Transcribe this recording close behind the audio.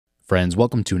Friends,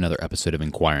 welcome to another episode of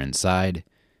Inquire Inside.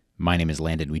 My name is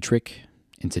Landon Wietrich,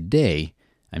 and today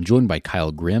I'm joined by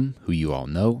Kyle Grimm, who you all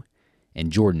know,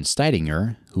 and Jordan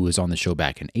Steidinger, who was on the show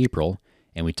back in April,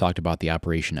 and we talked about the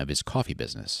operation of his coffee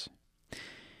business.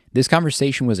 This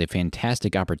conversation was a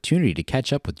fantastic opportunity to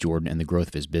catch up with Jordan and the growth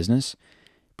of his business,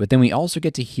 but then we also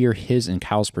get to hear his and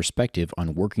Kyle's perspective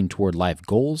on working toward life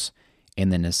goals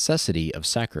and the necessity of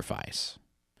sacrifice.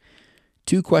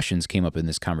 Two questions came up in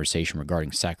this conversation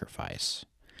regarding sacrifice.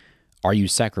 Are you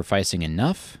sacrificing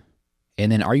enough?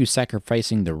 And then are you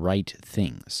sacrificing the right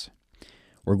things?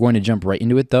 We're going to jump right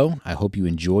into it though. I hope you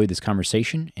enjoy this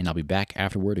conversation, and I'll be back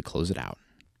afterward to close it out.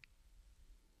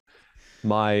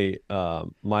 My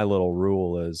little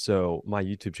rule is, so my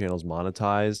YouTube channel is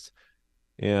monetized,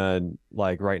 and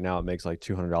like right now it makes like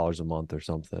 $200 a month or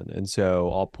something. And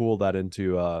so I'll pool that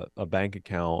into a bank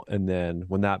account. And then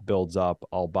when that builds up,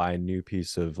 I'll buy a new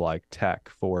piece of like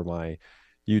tech for my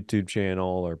YouTube channel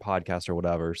or podcast or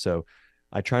whatever. So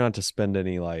I try not to spend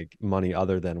any like money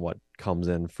other than what comes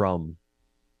in from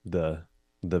the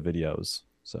videos.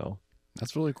 So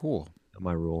That's really cool.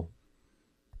 my rule.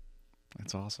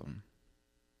 That's awesome.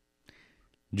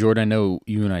 Jordan, I know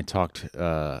you and I talked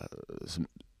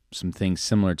some things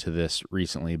similar to this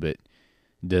recently, but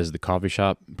does the coffee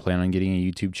shop plan on getting a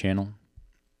YouTube channel?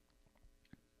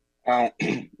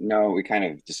 No, we kind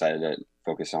of decided to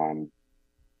focus on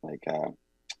like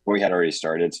what we had already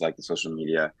started, so like the social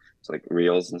media, so like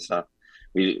reels and stuff.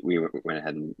 We went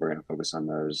ahead and we're going to focus on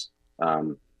those,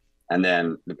 and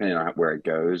then depending on where it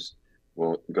goes,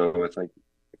 we'll go with like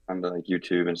on the like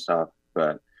YouTube and stuff.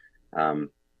 But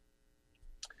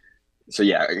so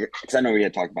yeah, because I know we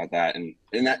had talked about that, and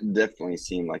that definitely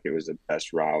seemed like it was the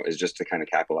best route, is just to kind of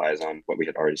capitalize on what we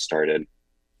had already started.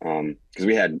 Because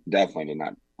we had definitely did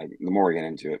not, like, the more we get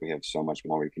into it, we have so much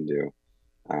more we can do.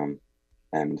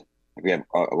 And like, we have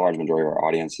a large majority of our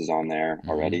audience is on there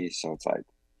already, so it's like,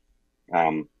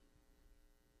 and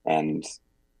I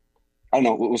don't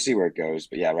know, we'll see where it goes.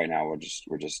 But yeah, right now we're just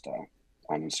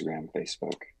on Instagram,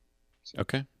 Facebook. So.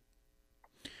 Okay.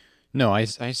 No, I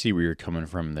see where you're coming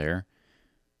from there.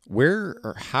 Where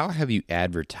or how have you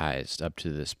advertised up to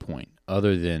this point,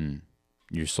 other than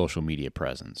your social media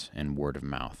presence and word of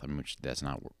mouth? I mean, which that's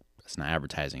not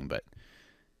advertising, but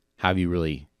how have you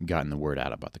really gotten the word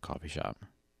out about the coffee shop?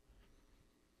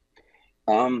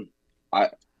 I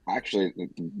actually,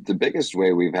 the biggest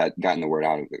way we've had gotten the word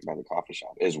out about the coffee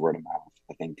shop is word of mouth.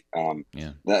 I think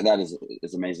Yeah. that is,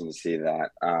 it's amazing to see that.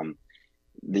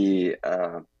 The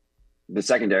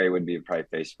secondary would be probably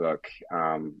Facebook,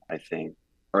 I think,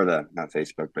 or not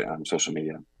Facebook, but social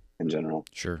media in general.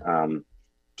 Sure.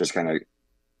 Just kind of,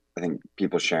 I think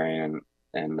people sharing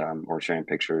and or sharing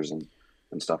pictures and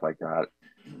stuff like that.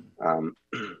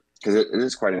 Because it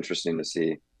is quite interesting to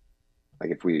see,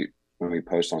 like, when we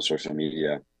post on social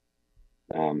media,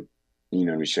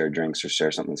 we share drinks or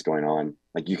share something that's going on,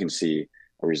 like you can see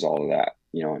a result of that,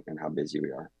 and how busy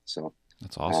we are. So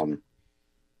That's awesome.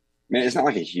 I mean, it's not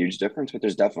like a huge difference, but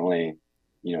there's definitely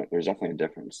a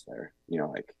difference there,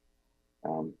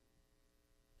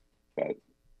 but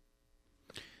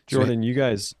Jordan,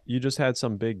 you just had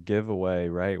some big giveaway,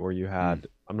 right? Where you had,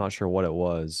 I'm not sure what it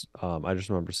was. I just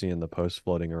remember seeing the post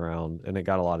floating around and it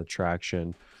got a lot of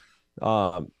traction.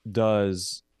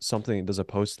 Does a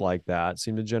post like that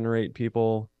seem to generate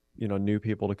people, new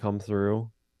people to come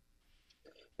through?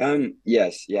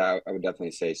 yes, yeah, I would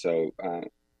definitely say so.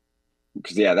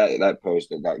 Because yeah, that post,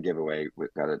 that giveaway,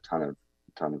 got a ton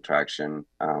of traction,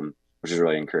 which is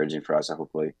really encouraging for us. So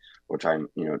hopefully we'll try and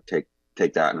take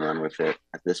that and run with it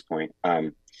at this point.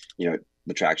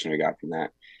 The traction we got from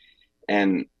that,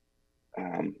 and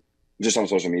just on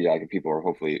social media, like, people are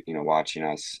hopefully watching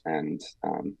us and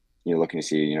looking to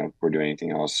see if we're doing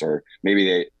anything else, or maybe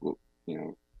they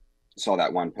saw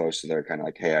that one post, so they're kind of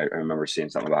like, hey, I remember seeing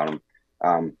something about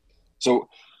them. So,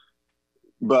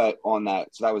 but on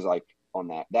that, so that was like on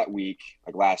that week,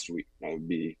 like last week, it would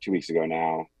be 2 weeks ago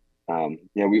now.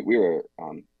 We were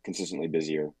consistently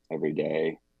busier every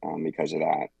day because of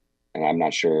that, and I'm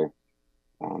not sure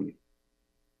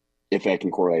if I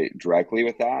can correlate directly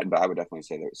with that, but I would definitely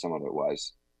say that some of it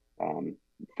was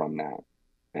from that,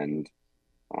 and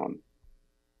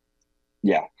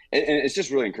yeah, and it's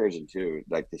just really encouraging too,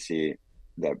 like to see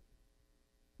the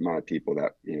amount of people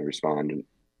that respond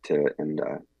to, and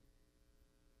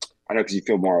I know, because you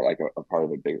feel more like a part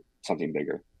of something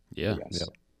bigger. Yeah. I guess. Yeah.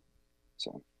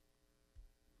 So,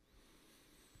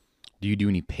 Do you do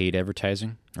any paid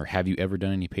advertising, or have you ever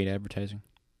done any paid advertising?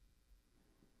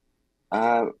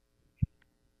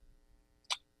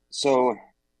 so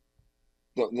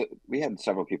we had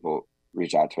several people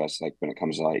reach out to us, like when it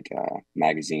comes to like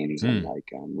magazines and Mm,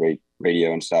 like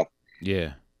radio and stuff.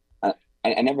 yeah, I,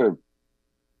 I never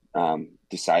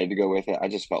decided to go with it. I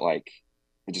just felt like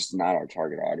it's just not our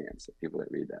target audience, the people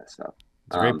that read that stuff.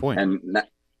 it's a great point.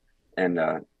 And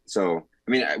so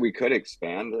I mean, we could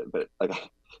expand it, but like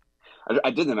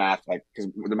I did the math, like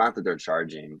because the amount that they're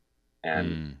charging, and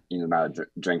Mm. the amount of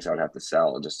drinks I would have to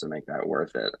sell just to make that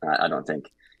worth it. I don't think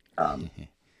um,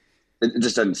 it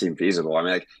just doesn't seem feasible. I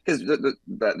mean, like because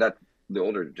the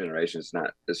older generation is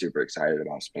not super excited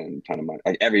about spending a ton of money.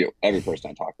 Like every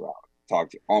person I talk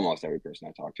to, almost every person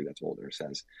I talk to that's older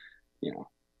says, you know,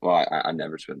 well, I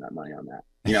never spend that money on that.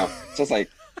 So it's like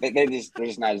they're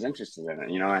just not as interested in it.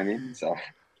 You know what I mean? So,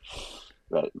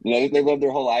 but they live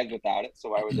their whole lives without it, so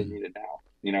why would they need it now?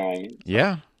 You know what I mean? So,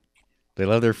 Yeah, they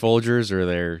love their Folgers or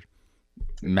their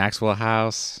Maxwell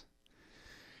House.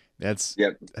 That's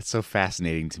yep. that's so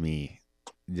fascinating to me.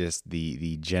 Just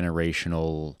the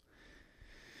generational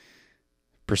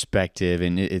perspective,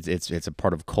 and it's a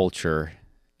part of culture.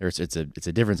 It's a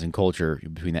difference in culture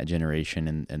between that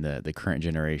generation and the current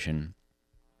generation.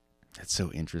 That's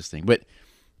so interesting. But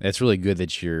it's really good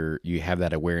that you have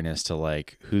that awareness to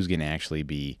like who's going to actually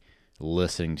be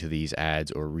listening to these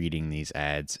ads or reading these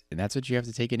ads, and that's what you have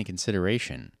to take into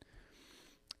consideration.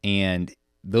 And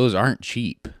those aren't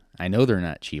cheap. I know they're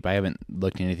not cheap. I haven't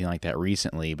looked at anything like that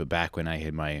recently, but back when I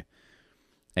had my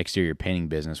exterior painting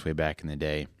business way back in the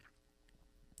day,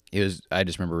 I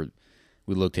just remember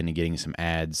we looked into getting some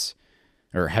ads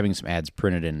or having some ads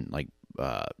printed in like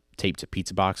taped to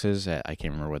pizza boxes. I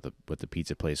can't remember what the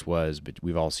pizza place was, but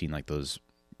we've all seen like those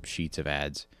sheets of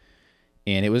ads,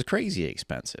 and it was crazy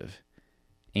expensive.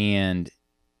 And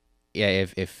yeah,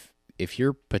 if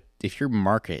your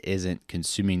market isn't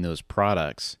consuming those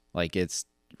products, like it's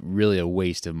really a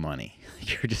waste of money.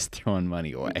 You're just throwing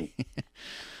money away.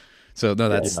 So no,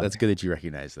 Yeah. that's good that you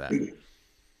recognize that.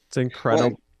 It's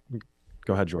incredible.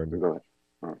 Go ahead, Jordan. Go ahead.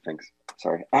 Oh, thanks.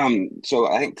 Sorry.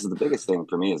 So I think because the biggest thing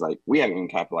for me is like we haven't even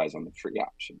capitalized on the free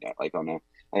option yet. Like I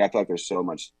feel like there's so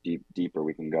much deeper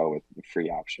we can go with the free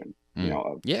option.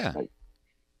 Of Yeah. like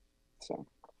so.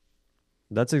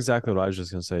 That's exactly what I was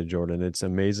just going to say, Jordan. It's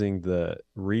amazing the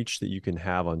reach that you can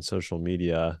have on social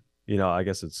media. I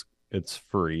guess it's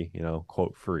free,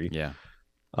 quote free. Yeah.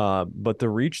 But the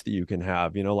reach that you can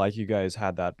have, like you guys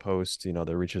had that post,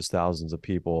 that reaches thousands of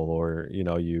people, or,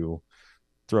 you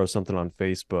throw something on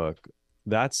Facebook.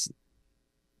 That's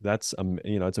it's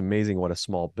amazing what a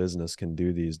small business can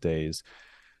do these days.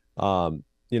 I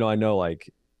know like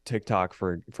TikTok,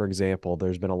 for example,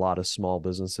 there's been a lot of small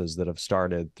businesses that have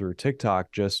started through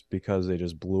TikTok just because they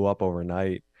just blew up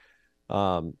overnight.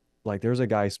 Like there's a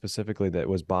guy specifically that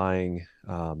was buying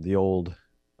the old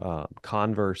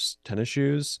Converse tennis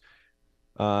shoes.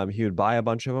 He would buy a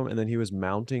bunch of them, and then he was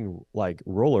mounting like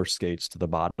roller skates to the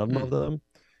bottom of them.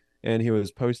 And he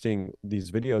was posting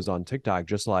these videos on TikTok,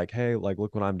 just like, hey, like,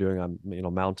 look what I'm doing. I'm,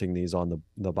 mounting these on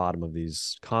the bottom of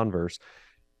these Converse.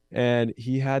 And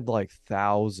he had like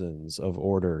thousands of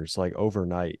orders like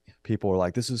overnight. People were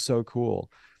like, this is so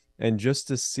cool. And just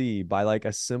to see by like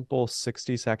a simple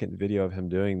 60-second video of him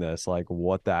doing this, like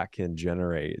what that can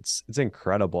generate, it's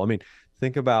incredible. I mean,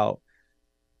 think about,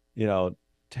 you know,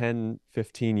 10,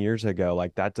 15 years ago,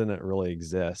 like that didn't really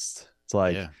exist. It's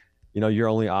like, Yeah. your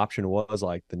only option was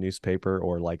like the newspaper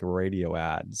or like radio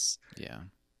ads. Yeah.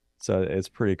 So it's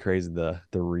pretty crazy the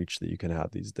reach that you can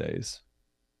have these days.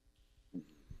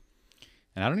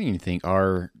 And I don't even think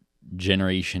our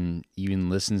generation even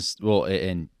listens. Well,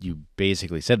 and you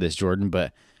basically said this, Jordan,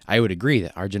 but I would agree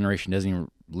that our generation doesn't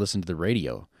even listen to the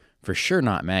radio. For sure,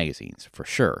 not magazines. For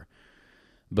sure.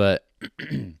 But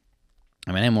I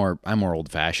mean, I'm more old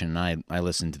fashioned. I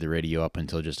listened to the radio up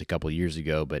until just a couple of years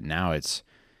ago, but now it's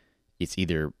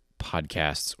either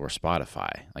podcasts or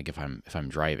Spotify. Like if I'm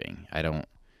driving, I don't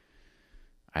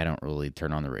really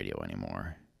turn on the radio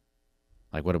anymore.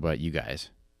 Like, what about you guys?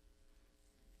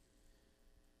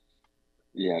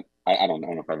 Yeah, I don't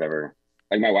know if I've ever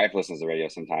like my wife listens to the radio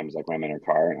sometimes, like when I'm in her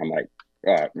car, and I'm like,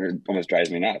 it almost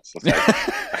drives me nuts. It's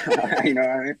like, you know what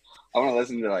I mean? I want to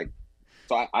listen to like,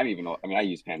 so I'm even. I mean, I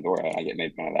use Pandora. I get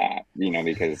made fun of that,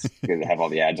 because they have all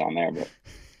the ads on there. But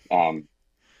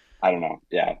I don't know.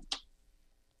 Yeah,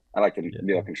 I like to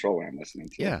be able to control what I'm listening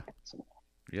to. Yeah. So.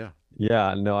 Yeah.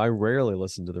 Yeah, no, I rarely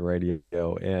listen to the radio.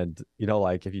 And,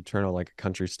 like if you turn on like a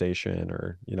country station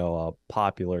or, a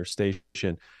popular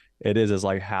station, it is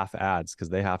like half ads because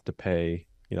they have to pay,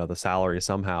 the salary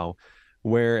somehow.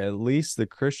 where at least the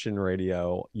Christian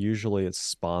radio, usually it's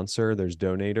sponsored. There's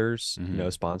donators,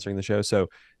 sponsoring the show. So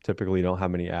typically you don't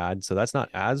have many ads. So that's not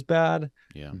as bad.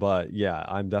 Yeah. But yeah,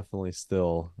 I'm definitely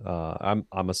still I'm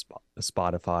a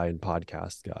Spotify and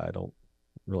podcast guy. I don't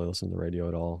really listen to the radio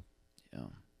at all. Yeah.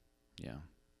 Yeah.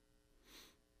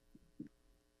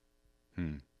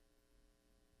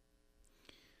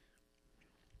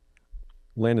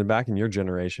 Landon, back in your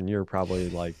generation, you were probably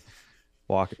like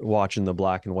watching the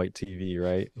black and white TV,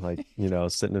 right? Like,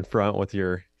 sitting in front with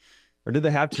or did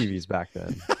they have TVs back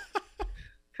then?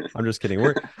 I'm just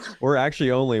kidding. We're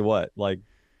actually only what, like,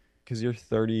 because you're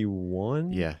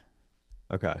 31? Yeah.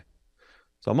 Okay.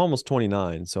 So I'm almost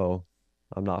 29, so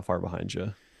I'm not far behind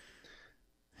you.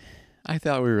 I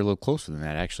thought we were a little closer than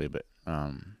that, actually, but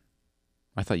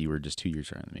I thought you were just 2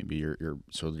 years younger. Maybe you're a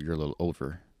little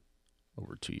over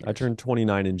 2 years. I turned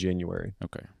 29 in January.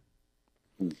 Okay.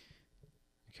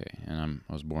 Okay, and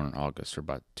I was born in August, so we're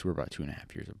about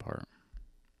 2.5 years apart.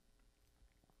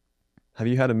 Have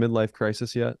you had a midlife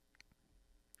crisis yet?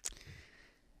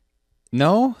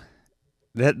 No,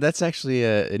 that's actually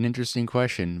an interesting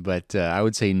question, but I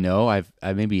would say no.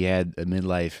 I maybe had a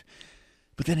midlife,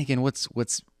 but then again, what's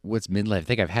midlife? I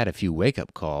think I've had a few wake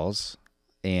up calls,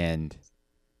 and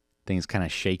things kind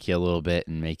of shake you a little bit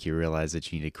and make you realize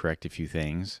that you need to correct a few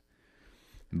things.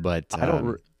 But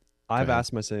I've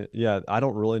asked myself, I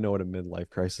don't really know what a midlife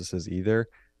crisis is either.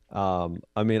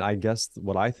 I mean, I guess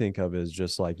what I think of is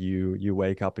just like you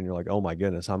wake up and you're like, oh my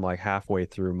goodness, I'm like halfway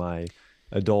through my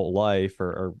adult life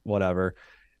or whatever.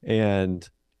 And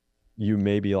you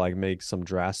maybe like make some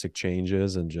drastic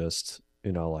changes and just,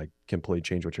 like completely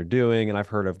change what you're doing. And I've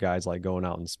heard of guys like going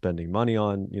out and spending money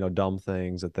on, dumb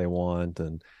things that they want.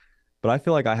 But I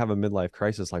feel like I have a midlife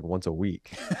crisis like once a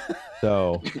week.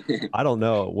 So I don't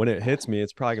know. When it hits me,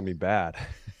 it's probably gonna be bad.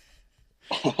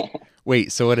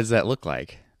 Wait, so what does that look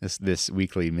like? This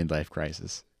weekly midlife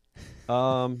crisis?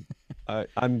 I'm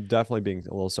definitely being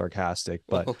a little sarcastic,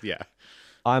 but yeah.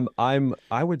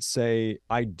 I would say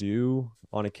I do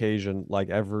on occasion,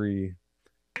 like I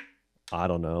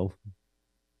don't know,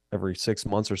 every 6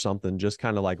 months or something, just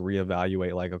kind of like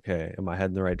reevaluate, like, okay, am I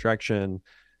heading the right direction?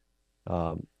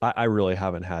 I really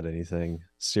haven't had anything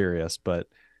serious, but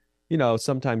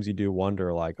sometimes you do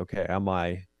wonder, like, okay, am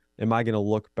I going to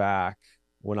look back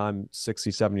when I'm 60,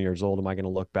 70 years old? Am I going to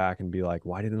look back and be like,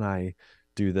 why didn't I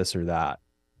do this or that?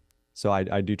 So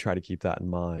I do try to keep that in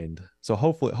mind. So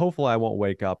hopefully I won't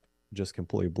wake up just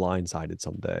completely blindsided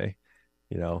someday,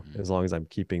 as long as I'm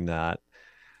keeping that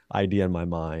idea in my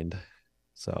mind.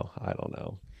 So I don't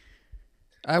know.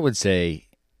 I would say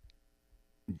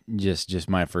just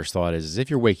my first thought is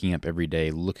if you're waking up every day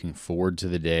looking forward to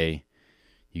the day,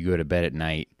 you go to bed at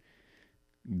night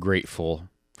grateful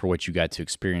for what you got to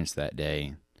experience that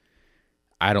day,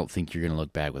 I don't think you're going to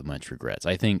look back with much regrets.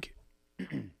 I think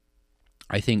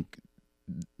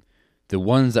the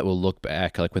ones that will look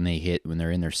back, like when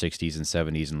they're in their 60s and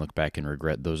 70s and look back and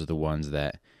regret, those are the ones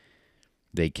that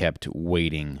they kept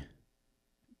waiting.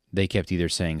 They kept either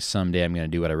saying, someday I'm going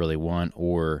to do what I really want,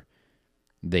 or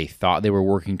they thought they were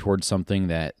working towards something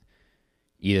that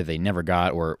either they never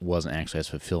got or it wasn't actually as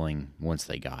fulfilling once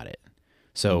they got it.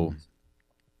 So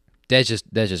that's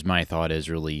just my thought is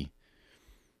really,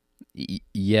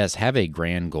 yes, have a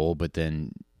grand goal, but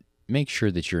then make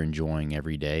sure that you're enjoying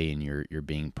every day and you're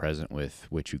being present with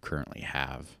what you currently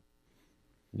have.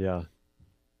 Yeah,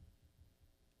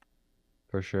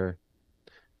 for sure.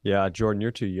 Yeah, Jordan,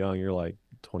 you're too young. You're like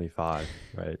 25,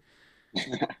 right?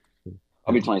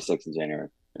 I'll be 26 in January.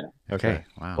 Yeah. Okay.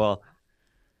 Wow. Well,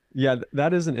 yeah,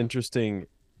 that is an interesting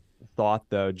thought,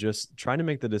 though. Just trying to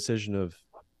make the decision of,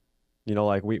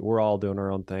 like we're all doing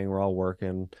our own thing. We're all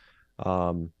working.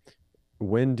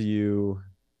 When do you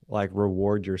like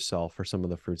reward yourself for some of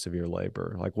the fruits of your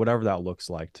labor? Like whatever that looks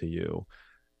like to you.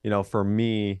 For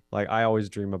me, like I always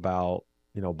dream about,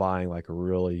 buying like a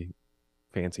really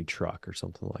fancy truck or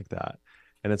something like that.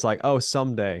 And it's like, oh,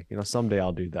 someday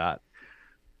I'll do that.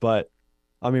 But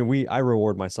I mean, I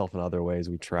reward myself in other ways.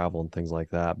 We travel and things like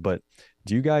that. But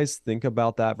do you guys think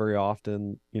about that very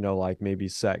often? Like maybe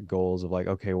set goals of like,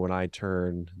 okay, when I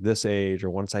turn this age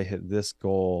or once I hit this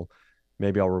goal,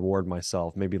 maybe I'll reward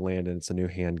myself. Maybe Landon, it's a new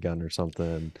handgun or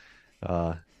something.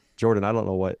 Jordan, I don't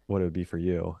know what it would be for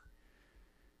you.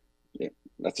 Yeah,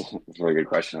 that's a really good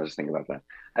question. I was just thinking about that.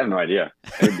 I have no idea.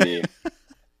 It would be,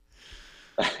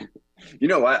 you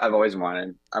know what? I've always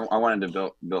wanted. I wanted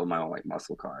to build my own like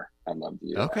muscle car. I'd love to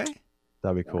do that. Okay.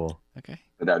 That'd be cool. Okay.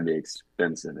 But that'd be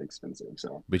expensive.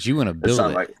 So. But you want to build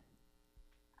it.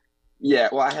 Yeah.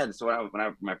 Well, I had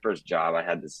my first job. I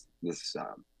had this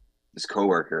this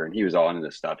coworker, and he was all into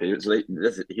this stuff. He's the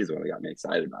one that got me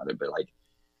excited about it. But like,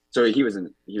 so he was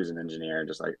an engineer,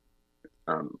 just like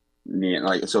me, and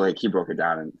like, so like he broke it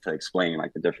down and to explain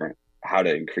like the different how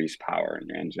to increase power in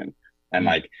your engine and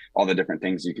like all the different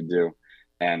things you could do.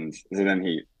 And so then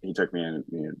he took me in,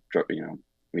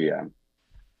 we in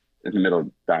the middle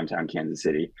of downtown Kansas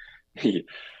City. He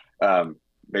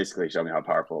basically showed me how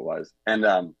powerful it was, and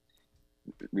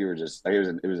we were just like,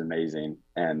 it was amazing.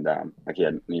 And like he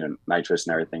had nitrous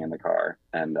and everything in the car,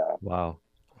 and Wow.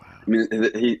 I mean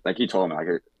he told me like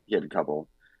he had a couple.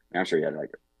 I'm sure he had like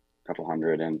a couple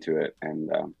hundred into it, and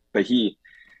but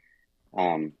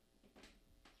um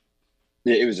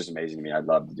it was just amazing to me. I'd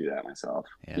love to do that myself.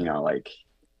 Yeah. Like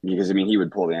because I mean he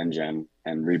would pull the engine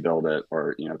and rebuild it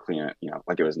or clean it,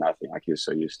 like it was nothing. Like he was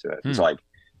so used to it. So like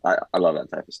I love that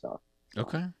type of stuff.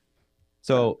 Okay.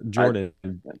 So Jordan,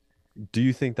 do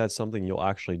you think that's something you'll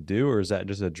actually do, or is that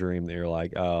just a dream that you're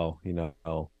like, oh,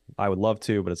 I would love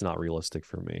to, but it's not realistic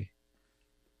for me?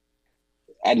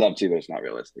 I'd love to, but it's not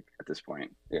realistic at this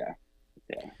point. Yeah.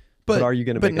 But are you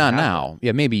going to But make it not happen? now.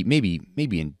 Yeah,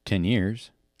 maybe in 10 years,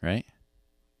 right?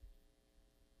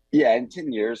 Yeah, in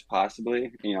 10 years,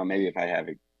 possibly. Maybe if I have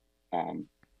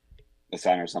a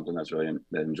son or something that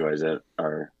enjoys it,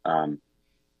 or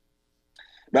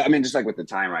but I mean, just like with the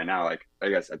time right now, like I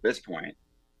guess at this point,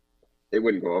 it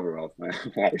wouldn't go over well with my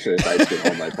wife if I spent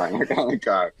all my time working on the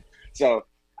car. So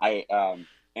I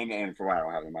and for one, I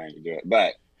don't have the money to do it,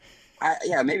 but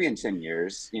yeah, maybe in 10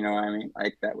 years, what I mean?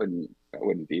 Like that wouldn't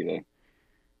be the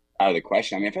out of the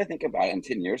question. I mean, if I think about it in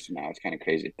 10 years from now, it's kind of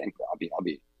crazy to think that I'll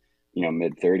be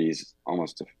mid-30s,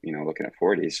 almost to, looking at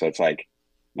 40s. So it's like,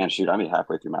 man, shoot, I'll be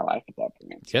halfway through my life at that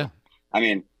point. So, Yeah. I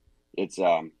mean, it's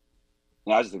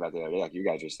I was just thinking about the other day, like you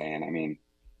guys were saying. I mean,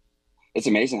 it's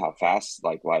amazing how fast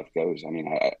like life goes. I mean,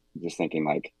 I just thinking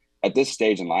like at this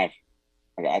stage in life,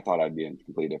 like I thought I'd be in a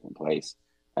completely different place,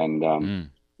 and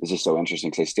it's just so interesting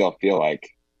because I still feel like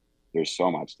there's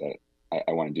so much that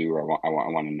I want to do, or I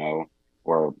want to know,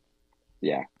 or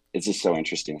yeah, it's just so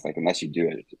interesting. It's like unless you do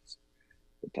it,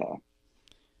 so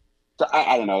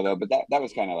I don't know though, but that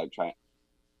was kind of like trying.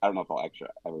 I don't know if I'll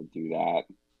ever do that.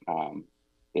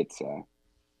 It's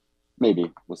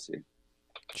maybe we'll see.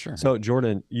 Sure. So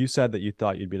Jordan, you said that you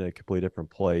thought you'd be in a completely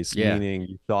different place, Yeah. meaning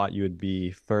you thought you would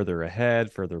be further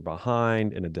ahead, further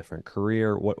behind, in a different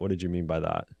career. What did you mean by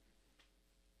that?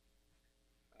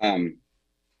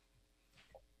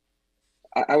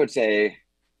 I would say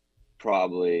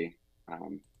probably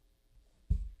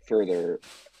further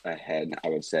ahead. I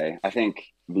would say I think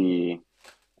the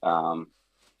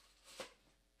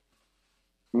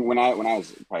when I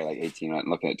was probably like 18 and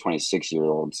looking at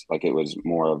 26-year-olds, like it was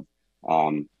more of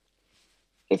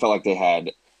it felt like they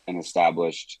had an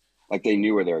established, like they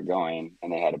knew where they were going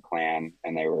and they had a plan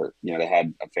and they were, they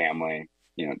had a family,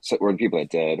 so, or the people that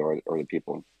did, or the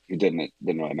people who didn't, it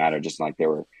didn't really matter. Just like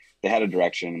they had a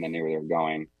direction and they knew where they were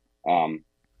going.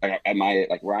 Like at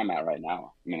like where I'm at right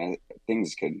now, I mean,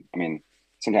 I mean,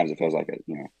 sometimes it feels like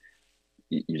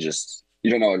you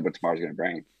don't know what tomorrow's going to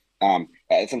bring.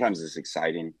 Sometimes it's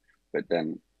exciting, but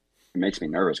then it makes me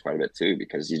nervous quite a bit too,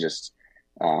 because you just,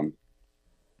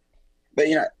 but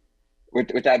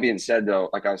with that being said though,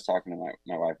 like I was talking to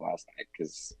my wife last night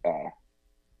because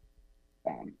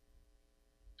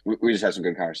we just had some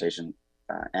good conversation,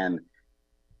 and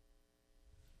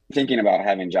thinking about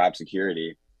having job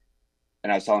security.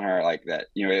 And I was telling her like that,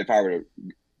 if I were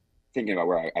thinking about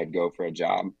where I'd go for a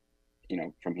job,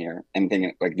 from here, and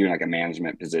thinking like doing like a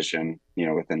management position,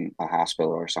 within a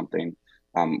hospital or something,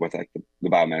 with like the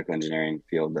biomedical engineering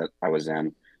field that I was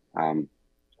in.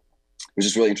 It was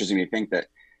just really interesting to me to think that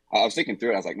I was thinking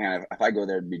through it. I was like, man, if I go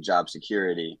there to be job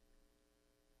security,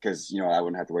 because, I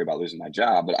wouldn't have to worry about losing my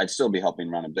job, but I'd still be helping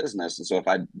run a business. And so if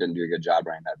I didn't do a good job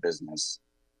running that business,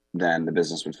 then the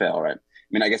business would fail, right? I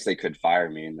mean, I guess they could fire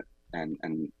me and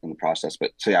in the process,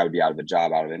 but say I would be out of a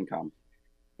job, out of income,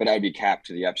 but I would be capped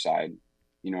to the upside.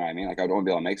 You know what I mean? Like I would only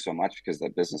be able to make so much because the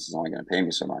business is only going to pay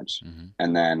me so much. Mm-hmm.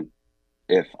 And then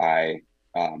if I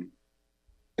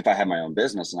have my own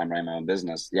business and I'm running my own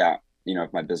business, yeah,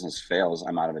 if my business fails,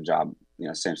 I'm out of a job,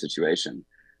 same situation.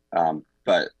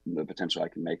 But the potential I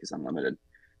can make is unlimited.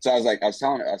 So I was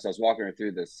telling her, as I was walking her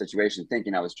through the situation,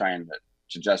 thinking I was trying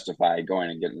to justify going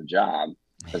and getting a job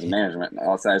as a management. And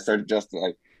all of a sudden I started just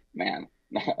like, man,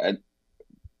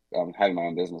 having my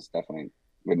own business definitely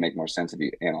would make more sense if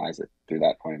you analyze it through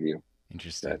that point of view.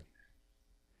 Interesting.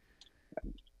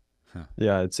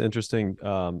 Yeah, it's interesting.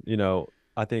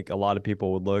 I think a lot of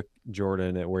people would look,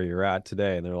 Jordan, at where you're at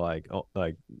today, and they're like, oh,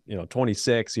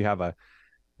 26, you have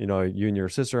you and your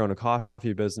sister own a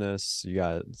coffee business. You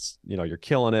guys, you're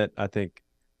killing it. I think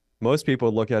most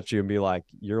people look at you and be like,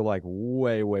 you're like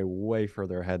way, way, way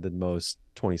further ahead than most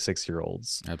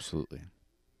 26-year-olds. Absolutely.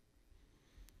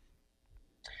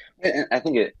 And I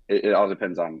think it all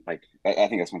depends on, like, I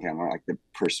think that's one thing I learned, like the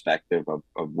perspective of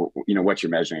what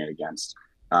you're measuring it against.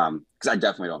 Because I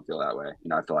definitely don't feel that way.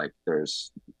 I feel like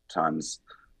there's tons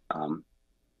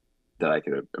that I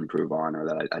could improve on, or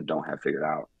that I don't have figured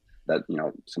out that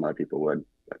some other people would.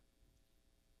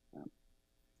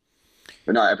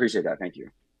 But no, I appreciate that. Thank you.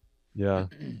 Yeah.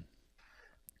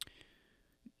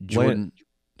 Jordan,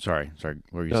 sorry. What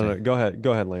were you saying? No, go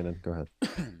ahead, Landon. Go ahead.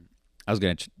 I was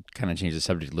going to kind of change the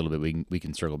subject a little bit. We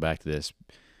can circle back to this.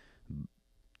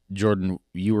 Jordan,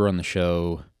 you were on the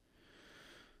show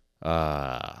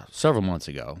several months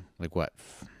ago. Like what?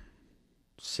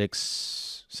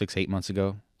 8 months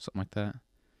ago, something like that.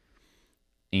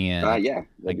 And yeah,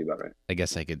 that'd be about right. I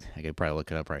guess I could probably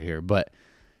look it up right here. But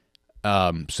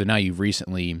so now you've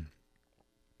recently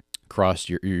crossed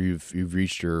you've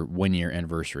reached your 1-year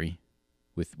anniversary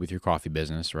with your coffee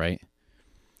business, right?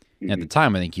 Mm-hmm. At the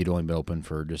time, I think you'd only been open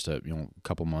for just a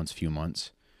few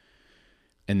months,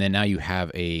 and then now you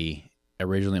have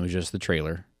originally it was just the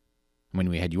trailer. When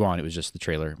we had you on, it was just the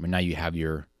trailer, but now you have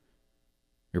your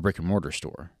brick and mortar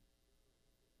store.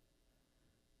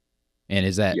 And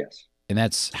is that yes? And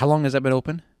that's how long has that been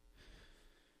open?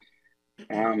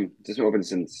 It's been open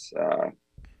since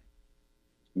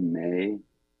May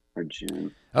or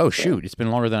June. Oh shoot, it's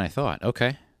been longer than I thought.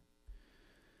 Okay,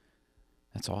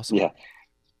 that's awesome.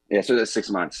 Yeah, so that's 6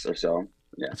 months or so.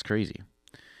 Yeah, that's crazy.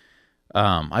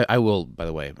 I will, by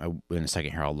the way, in a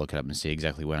second here, I'll look it up and see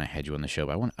exactly when I had you on the show.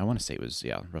 But I want to say it was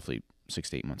roughly 6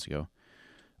 to 8 months ago.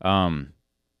 And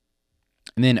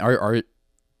then are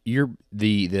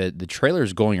the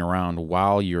trailers going around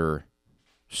while your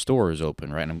store is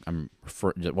open, right? And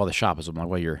while the shop is open,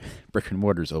 while your brick and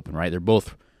mortar is open, right? They're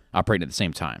both operating at the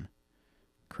same time,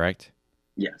 correct?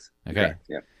 Yes. Okay. Correct.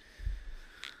 Yeah.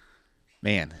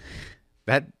 Man,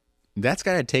 that's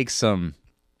got to take some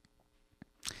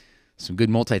good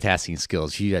multitasking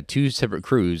skills. You got 2 separate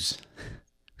crews,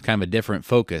 kind of a different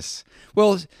focus.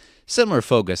 Well, similar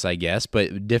focus, I guess,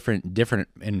 but different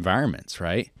environments,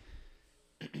 right?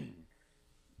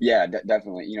 Yeah,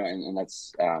 definitely. And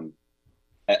that's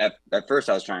at first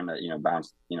I was trying to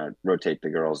bounce, rotate the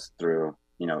girls through,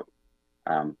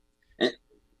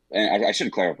 and I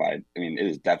should clarify. I mean, it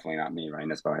is definitely not me running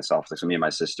this by myself. Like, so me and my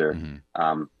sister,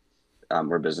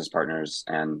 we're business partners,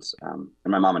 and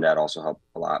my mom and dad also help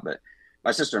a lot. But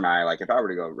my sister and I, like, if I were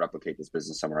to go replicate this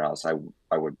business somewhere else, I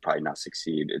would probably not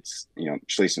succeed. It's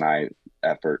Schlese and I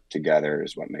effort together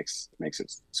is what makes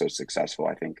it so successful,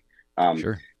 I think.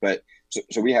 Sure. But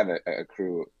so we have a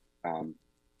crew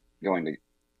going to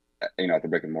at the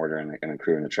brick and mortar, and a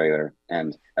crew in the trailer.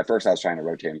 And at first I was trying to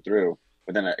rotate them through,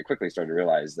 but then I quickly started to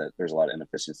realize that there's a lot of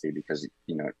inefficiency because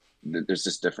there's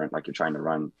just different, like, you're trying to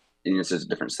run. It's just a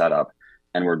different setup,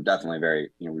 and we're definitely very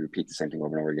we repeat the same thing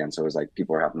over and over again. So it was like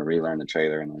people are having to relearn the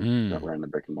trailer and learn the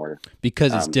brick and mortar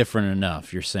because it's different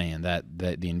enough. You're saying that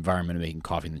the environment of making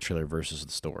coffee in the trailer versus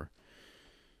the store.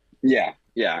 Yeah,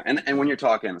 and when you're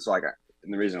talking, so like,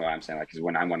 and the reason why I'm saying, like, is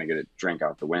when I want to get a drink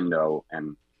out the window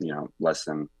and less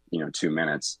than 2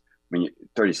 minutes. I mean,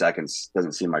 30 seconds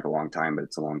doesn't seem like a long time, but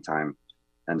it's a long time.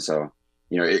 And so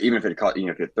even if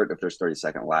if there's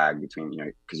 30-second lag between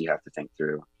because you have to think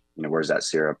through where's that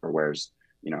syrup, or where's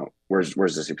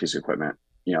this piece of equipment,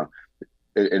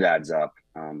 it adds up.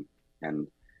 And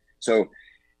so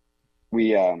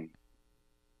we so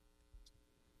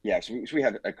we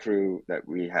have a crew that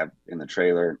we have in the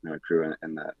trailer, and a crew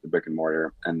in the brick and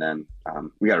mortar, and then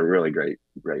we got a really great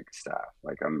staff.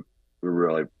 Like, we're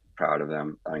really proud of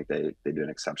them. I think they do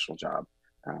an exceptional job.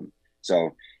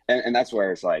 So and that's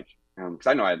where it's like, because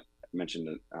I know I mentioned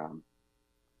it. I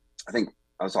think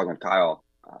I was talking with Kyle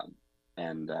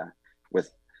and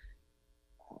with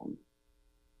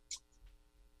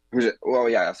I was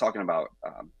talking about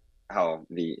how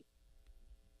the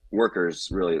workers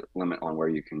really limit on where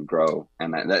you can grow,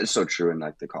 and that is so true in,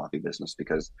 like, the coffee business,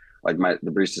 because, like,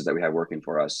 the baristas that we have working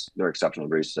for us, they're exceptional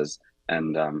baristas,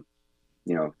 and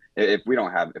if we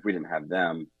didn't have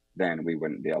them, then we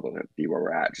wouldn't be able to be where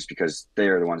we're at, just because they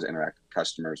are the ones that interact with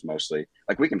customers mostly.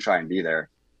 Like, we can try and be there,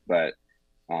 but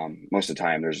most of the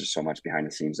time there's just so much behind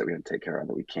the scenes that we have to take care of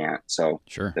that we can't. So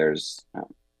sure, there's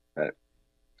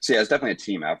it's definitely a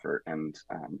team effort, and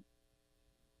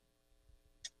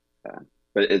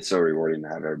but it's so rewarding to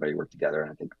have everybody work together,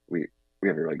 and I think we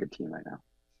have a really good team right now.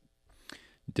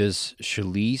 Does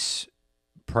Schlese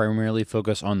primarily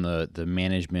focus on the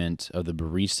management of the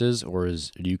baristas, or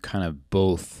do you kind of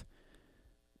both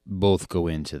go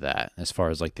into that as far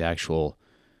as, like, the actual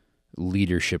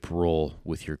leadership role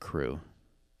with your crew?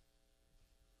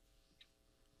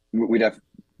 We'd have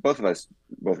both of us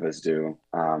do.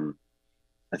 I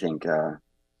think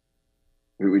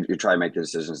we try to make the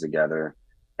decisions together,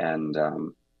 and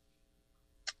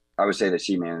I would say that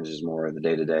she manages more of the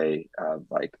day to day of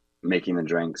like making the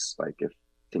drinks. Like if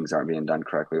things aren't being done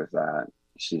correctly with that,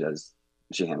 she does.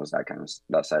 She handles that kind of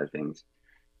that side of things.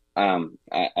 I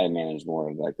manage more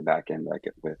of like the back end, like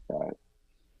with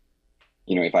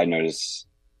if I notice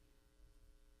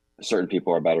certain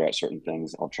people are better at certain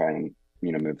things, I'll try and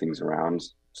move things around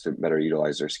to better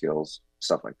utilize their skills,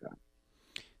 stuff like that.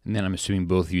 And then I'm assuming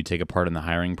both of you take a part in the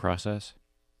hiring process?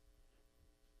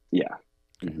 Yeah.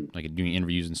 Okay. Like doing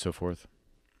interviews and so forth?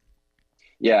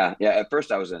 Yeah. At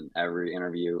first I was in every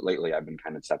interview. Lately I've been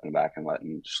kind of stepping back and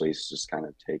letting Schlese just kind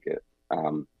of take it.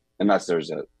 Unless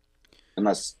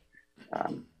unless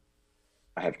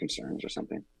I have concerns or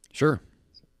something. Sure.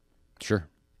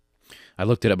 I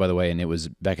looked it up, by the way, and it was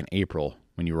back in April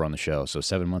when you were on the show, so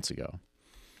 7 months ago.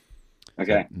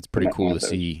 Okay. So it's pretty cool to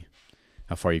see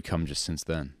how far you've come just since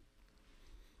then.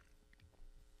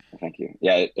 Thank you.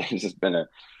 Yeah, it's just been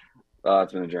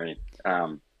it's been a journey.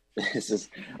 It's just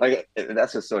like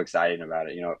that's what's so exciting about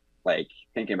it. Like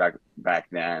thinking back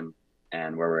then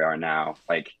and where we are now,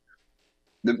 like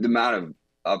the amount of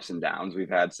ups and downs we've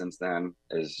had since then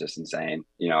is just insane.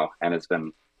 And it's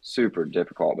been super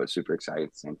difficult but super exciting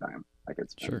at the same time. Like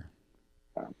it's been,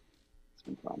 it's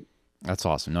been fun. That's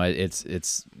awesome. No,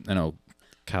 it's I know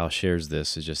Kyle shares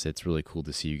this. It's really cool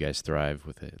to see you guys thrive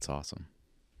with it. It's awesome.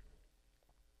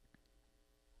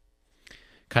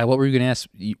 Kyle, what were you going to ask?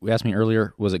 You asked me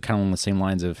earlier. Was it kind of on the same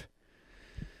lines of?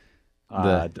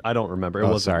 I don't remember. It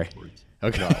wasn't sorry. important.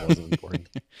 Okay. No, it wasn't important.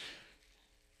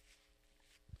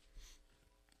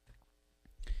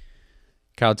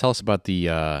 Kyle, tell us about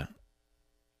the.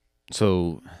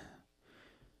 So,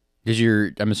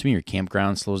 I'm assuming your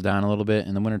campground slows down a little bit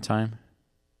in the wintertime?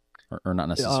 Or not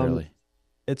necessarily?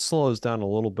 It slows down a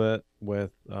little bit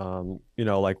with,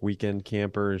 like weekend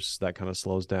campers, that kind of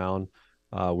slows down.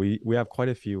 We have quite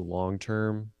a few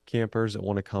long-term campers that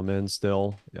want to come in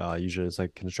still. Usually it's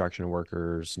like construction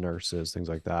workers, nurses, things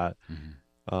like that.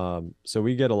 Mm-hmm. So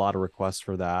we get a lot of requests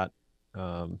for that.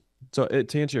 To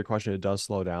answer your question, it does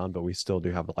slow down, but we still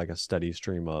do have like a steady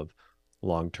stream of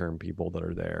long-term people that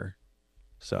are there.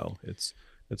 So it's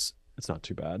not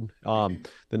too bad.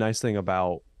 The nice thing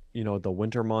about, the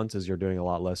winter months is you're doing a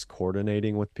lot less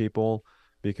coordinating with people,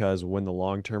 because when the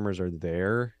long-termers are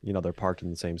there, they're parked in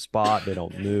the same spot, they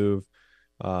don't move.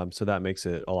 So that makes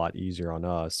it a lot easier on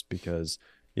us, because,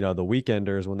 the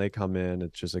weekenders, when they come in,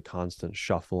 it's just a constant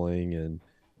shuffling and,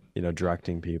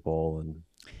 directing people and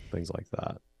things like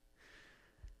that.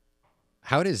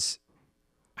 How does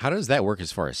that work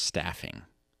as far as staffing?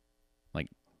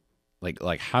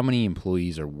 Like how many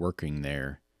employees are working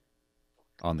there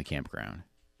on the campground?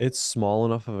 It's small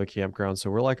enough of a campground, so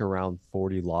we're like around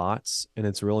 40 lots, and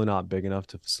it's really not big enough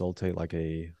to facilitate like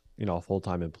a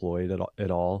full-time employee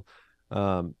at all.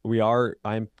 I'm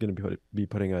going to be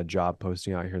putting a job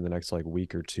posting out here in the next like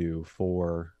week or two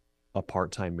for a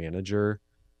part-time manager,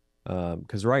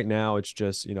 because right now it's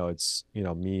just it's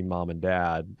me, mom, and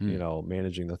dad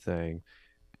managing the thing,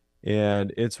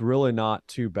 and it's really not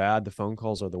too bad. The phone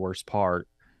calls are the worst part.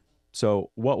 So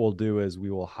what we'll do is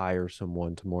we will hire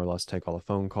someone to more or less take all the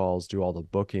phone calls, do all the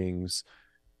bookings,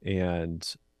 and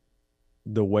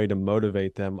the way to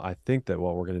motivate them, I think that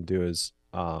what we're going to do is,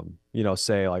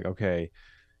 say like, okay,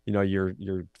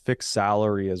 your fixed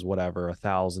salary is whatever,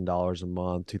 $1,000 a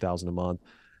month, 2,000 a month,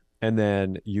 and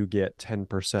then you get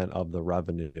 10% of the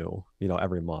revenue,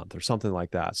 every month or something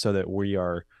like that, so that we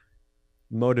are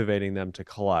motivating them to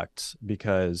collect,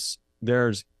 because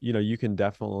there's, you can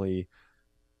definitely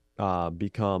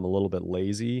become a little bit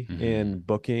lazy in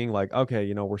booking. Like,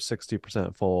 okay, we're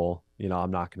 60% full,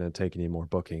 I'm not going to take any more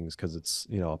bookings because it's,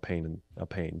 a pain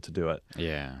to do it.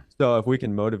 Yeah. So if we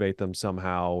can motivate them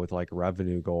somehow with like a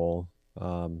revenue goal,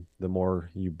 the more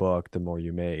you book, the more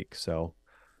you make. So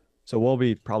we'll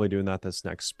be probably doing that this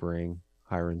next spring,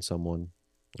 hiring someone.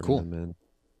 Cool. Them in.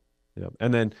 Yep.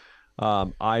 And then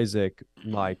Isaac,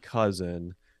 my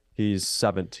cousin, he's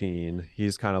 17.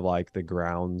 He's kind of like the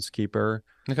groundskeeper.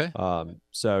 Okay.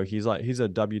 So he's a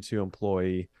W-2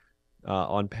 employee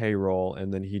on payroll,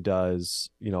 and then he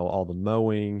does, all the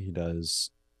mowing. He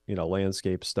does,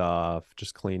 landscape stuff,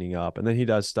 just cleaning up, and then he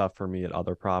does stuff for me at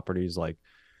other properties, like,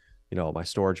 my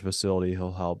storage facility.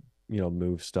 He'll help,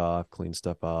 move stuff, clean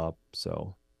stuff up.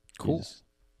 So cool.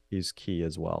 He's key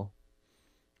as well.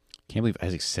 Can't believe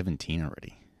Isaac's 17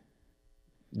 already.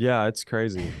 Yeah, it's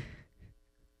crazy.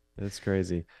 It's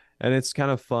crazy. And it's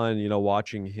kind of fun,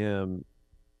 watching him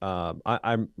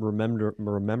I'm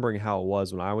remembering how it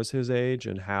was when I was his age,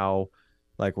 and how,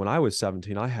 like, when I was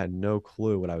 17, I had no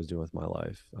clue what I was doing with my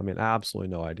life. I mean,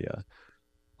 absolutely no idea.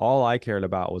 All I cared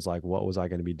about was like, what was I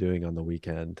going to be doing on the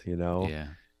weekend, Yeah.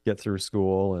 get through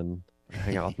school and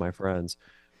hang out with my friends.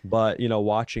 But,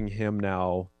 watching him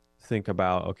now think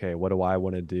about, okay, what do I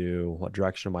want to do? What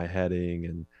direction am I heading?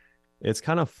 And it's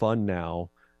kind of fun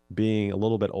now being a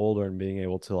little bit older and being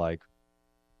able to, like,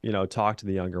 talk to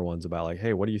the younger ones about, like,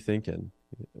 hey, what are you thinking?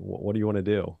 What do you want to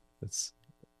do? It's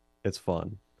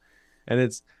fun. And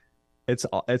it's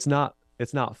not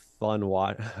fun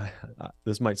what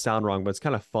this might sound wrong, but it's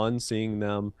kind of fun seeing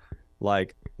them,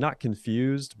 like, not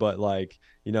confused, but like,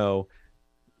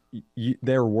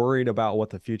 they're worried about what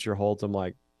the future holds. I'm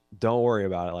like, don't worry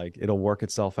about it. Like, it'll work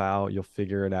itself out. You'll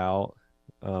figure it out.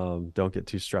 Don't get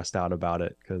too stressed out about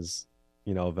it, because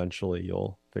eventually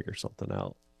you'll figure something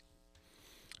out.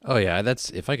 Oh yeah,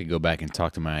 that's if I could go back and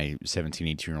talk to my 17,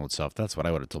 18-year-old self, that's what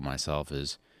I would have told myself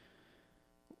is,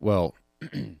 well,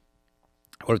 I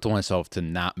would have told myself to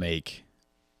not make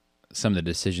some of the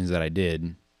decisions that I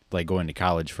did, like going to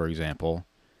college, for example.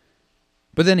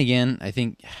 But then again, I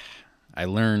think I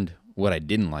learned what I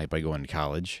didn't like by going to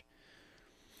college.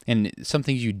 And some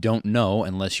things you don't know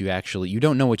unless you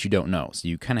don't know what you don't know. So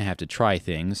you kind of have to try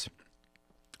things.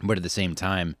 But at the same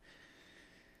time,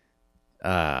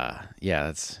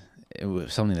 yeah, it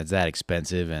was something that's that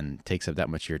expensive and takes up that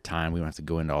much of your time. We don't have to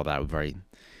go into all that. We've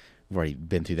already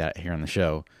been through that here on the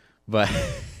show. But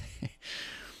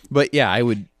but yeah, I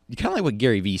would kind of like what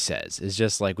Gary Vee says. Is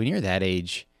just like when you're that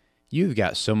age, you've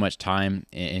got so much time,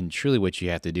 and truly what you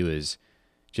have to do is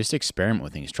just experiment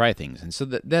with things, try things. And so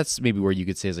that's maybe where you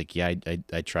could say is like, yeah,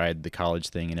 I tried the college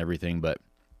thing and everything, but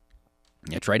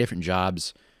yeah, try different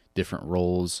jobs, different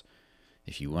roles.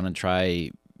 If you want to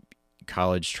try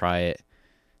college, try it.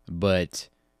 But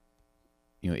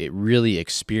it really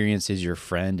experiences your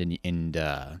friend,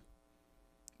 and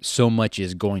so much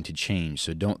is going to change.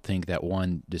 So don't think that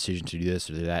one decision to do this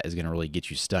or that is going to really get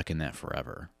you stuck in that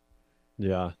forever.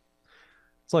 Yeah.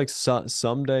 It's like,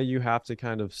 someday you have to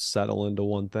kind of settle into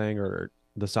one thing or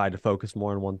decide to focus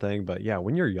more on one thing. But yeah,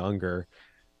 when you're younger,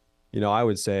 I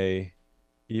would say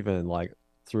even like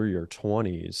through your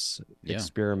 20s, Yeah.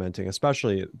 experimenting,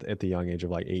 especially at the young age of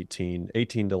like 18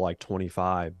 to like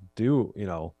 25,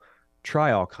 do,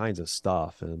 try all kinds of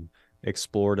stuff and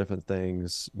explore different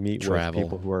things, meet with Travel.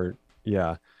 people who are,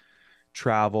 yeah,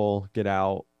 travel, get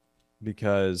out,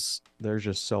 because there's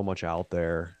just so much out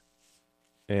there.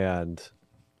 And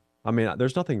I mean,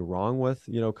 there's nothing wrong with,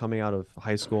 coming out of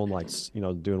high school and, like,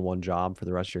 doing one job for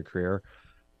the rest of your career,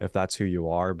 if that's who you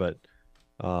are. But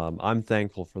I'm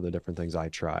thankful for the different things I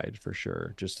tried, for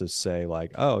sure. Just to say,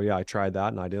 like, oh yeah, I tried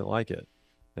that and I didn't like it,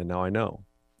 and now I know.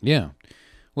 Yeah.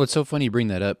 Well, it's so funny you bring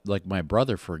that up. Like my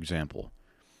brother, for example,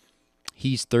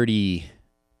 he's 30, I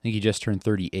think he just turned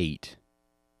 38.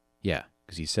 Yeah,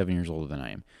 because he's 7 years older than I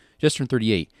am. Just turned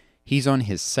 38. He's on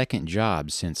his second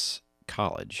job since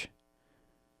college.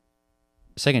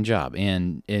 Second job.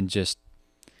 And just,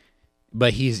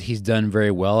 but he's done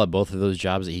very well at both of those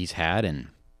jobs that he's had. And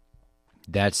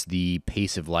that's the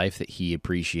pace of life that he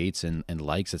appreciates and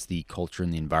likes. That's the culture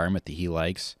and the environment that he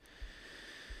likes.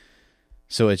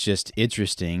 So it's just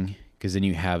interesting because then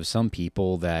you have some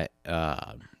people that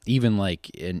even like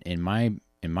in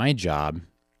my job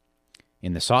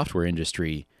in the software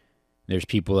industry, there's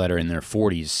people that are in their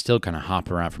 40s still kind of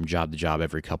hop around from job to job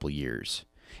every couple years.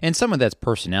 And some of that's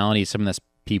personality, some of that's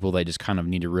people that just kind of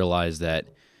need to realize that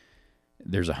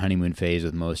there's a honeymoon phase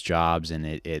with most jobs,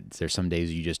 and there's some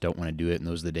days you just don't want to do it, and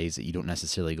those are the days that you don't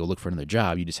necessarily go look for another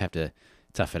job. You just have to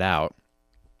tough it out.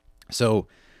 So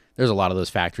there's a lot of those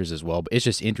factors as well, but it's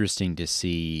just interesting to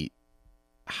see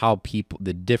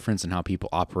the difference in how people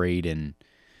operate, and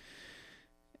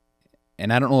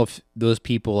I don't know if those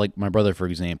people, like my brother, for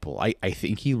example, I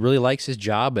think he really likes his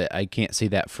job, but I can't say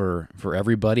that for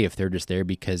everybody if they're just there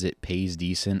because it pays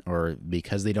decent or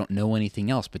because they don't know anything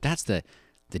else. But that's the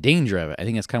danger of it. I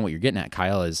think that's kind of what you're getting at,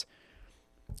 Kyle, is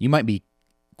you might be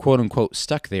quote unquote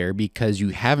stuck there because you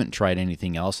haven't tried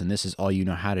anything else and this is all you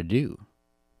know how to do.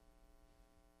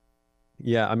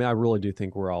 Yeah, I mean, I really do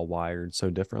think we're all wired so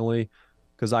differently,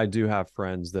 because I do have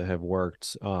friends that have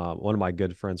worked. One of my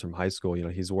good friends from high school,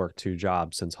 he's worked two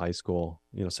jobs since high school,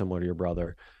 similar to your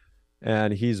brother,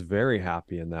 and he's very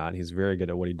happy in that. He's very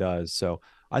good at what he does. So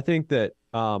I think that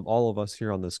all of us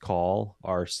here on this call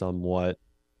are somewhat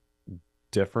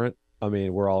different. I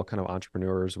mean, we're all kind of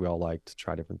entrepreneurs. We all like to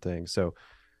try different things. So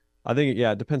I think,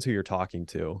 yeah, it depends who you're talking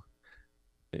to.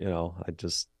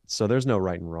 So there's no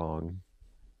right and wrong.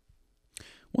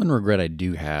 One regret I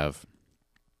do have,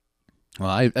 Well,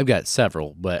 I've got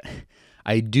several, but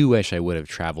I do wish I would have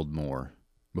traveled more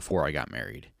before I got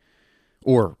married,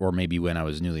 or maybe when I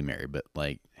was newly married. But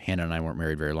like Hannah and I weren't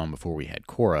married very long before we had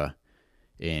Cora,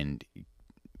 and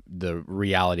the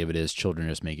reality of it is children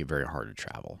just make it very hard to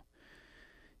travel,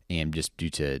 and just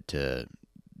due to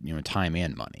time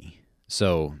and money.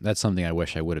 So that's something I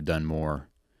wish I would have done more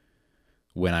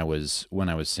when I was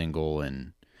single,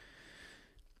 and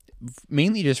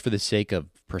mainly just for the sake of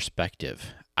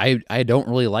perspective. I don't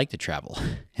really like to travel,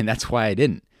 and that's why I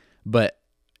didn't. But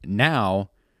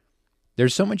now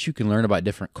there's so much you can learn about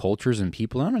different cultures and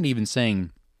people. I'm not even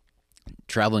saying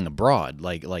traveling abroad,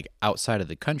 like outside of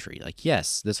the country. Like,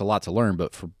 yes, there's a lot to learn,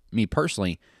 but for me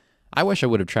personally, I wish I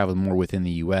would have traveled more within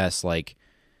the U.S. And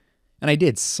I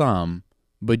did some,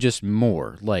 but just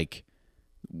more like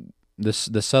the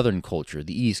Southern culture,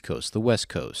 the East Coast, the West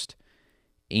Coast,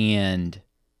 and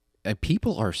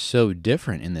people are so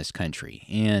different in this country,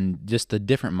 and just the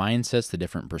different mindsets, the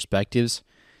different perspectives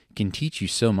can teach you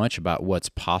so much about what's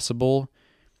possible,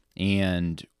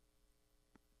 and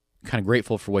kind of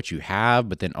grateful for what you have,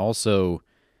 but then also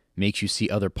makes you see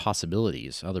other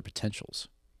possibilities, other potentials.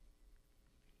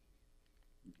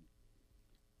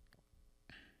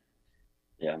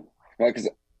 Yeah. Well, because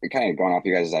kind of going off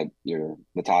you guys, like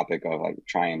the topic of like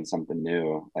trying something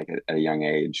new, like at a young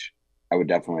age, I would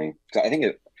definitely, because I think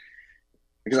it,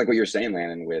 because like what you're saying,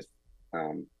 Landon, with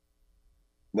um,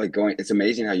 like going, it's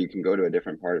amazing how you can go to a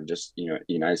different part of just, the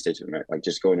United States of America, like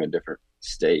just going to a different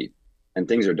state and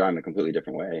things are done a completely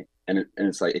different way. And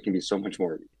it's like, it can be so much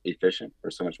more efficient or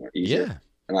so much more easier. Yeah.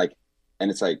 And like, and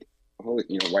it's like, holy,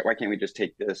 why can't we just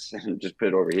take this and just put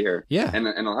it over here? Yeah. And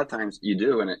a lot of times you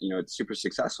do, and it's super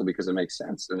successful because it makes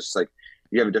sense. And it's just like,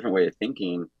 you have a different way of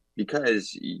thinking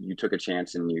because you took a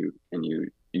chance and you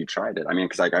tried it. I mean,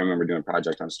 because like I remember doing a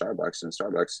project on Starbucks, and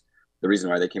Starbucks, the reason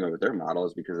why they came up with their model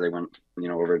is because they went,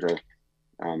 over to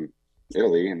um,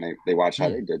 Italy, and they watched how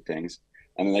they did things,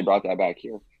 and then they brought that back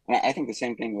here. And I think the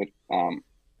same thing with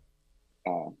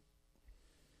uh,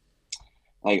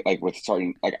 like with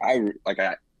starting,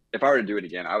 if I were to do it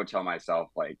again, I would tell myself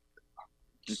like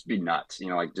just be nuts,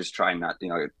 like just try not,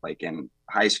 like in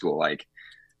high school, like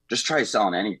just try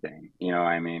selling anything, what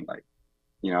I mean, like,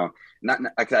 not,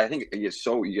 cause I think you get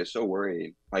so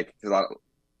worried, like,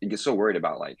 you get so worried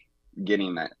about like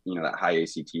getting that, that high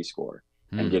ACT score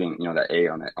and getting, that A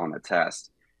on the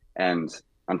test. And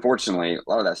unfortunately, a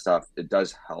lot of that stuff, it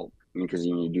does help because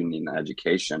you do need an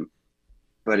education,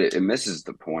 but it misses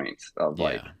the point of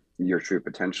like your true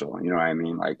potential. You know what I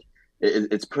mean? Like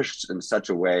it's pushed in such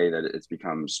a way that it's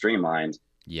become streamlined.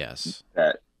 Yes.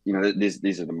 That,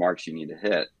 these are the marks you need to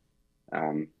hit.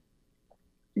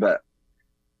 But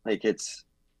like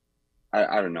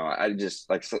I don't know. I just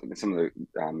like some of the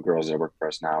girls that work for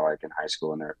us now, like in high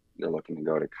school, and they're looking to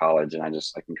go to college, and I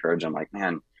just like encourage them, like,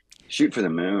 man, shoot for the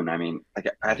moon. I mean, like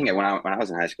I think when I was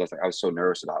in high school, it's like I was so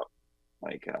nervous about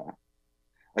like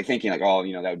thinking like, oh,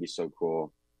 that would be so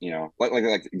cool.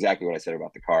 Like exactly what I said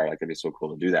about the car. Like it'd be so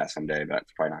cool to do that someday, but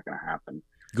it's probably not going to happen.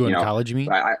 Going to college, you mean?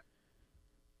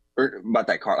 Or about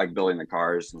that car, like building the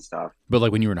cars and stuff. But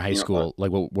like when you were in high school,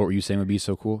 like what were you saying would be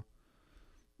so cool?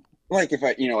 Like if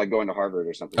I, like going to Harvard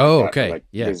or something. Oh, like that, okay, or like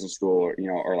yeah. business school,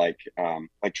 or like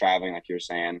traveling, like you were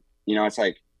saying. It's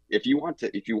like if you want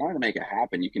to make it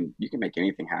happen, you can make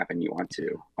anything happen you want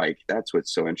to. Like that's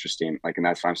what's so interesting. Like, and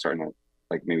that's why I'm starting to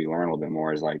like maybe learn a little bit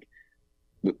more. Is like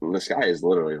the sky is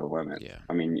literally the limit. Yeah.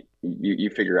 I mean, you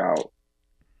figure out,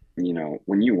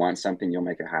 when you want something, you'll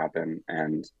make it happen.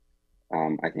 And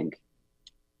I think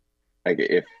like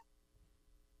if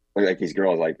like these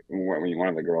girls, like when one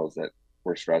of the girls that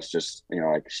works for us, just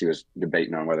like she was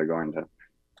debating on whether going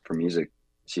for music.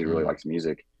 She really likes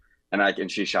music,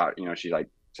 and she shot. She like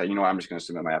said, I'm just going to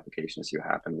submit my application to see what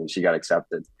happens, and she got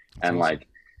accepted. That's and awesome. Like,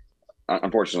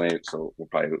 unfortunately, so we'll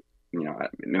probably, I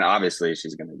mean, obviously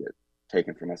she's going to get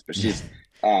taken from us, but she's,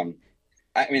 I mean,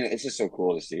 it's just so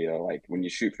cool to see, like when you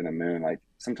shoot for the moon, like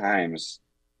sometimes,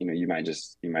 you might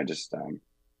just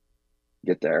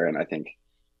get there, and I think.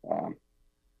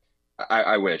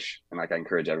 I wish, and like I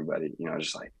encourage everybody,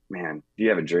 just like, man, if you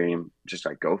have a dream, just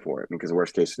like go for it. Because the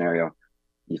worst case scenario,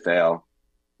 you fail.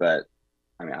 But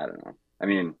I mean, I don't know. I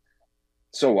mean,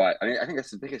 so what? I mean, I think that's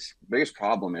the biggest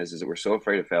problem is that we're so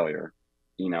afraid of failure,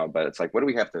 but it's like, what do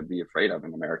we have to be afraid of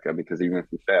in America? Because even if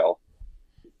we fail,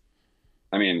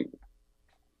 I mean,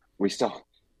 we're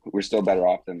still better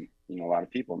off than, a lot of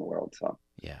people in the world. So,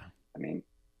 yeah, I mean,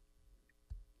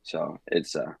 so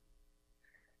it's,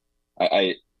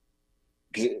 I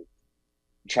because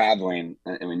traveling,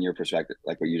 I mean, your perspective,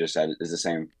 like what you just said, is the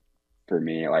same for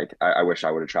me. Like I wish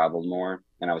I would have traveled more,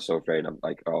 and I was so afraid of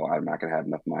like, oh, I'm not gonna have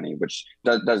enough money, which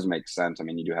does make sense. I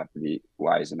mean, you do have to be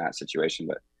wise in that situation,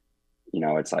 but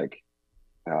it's like,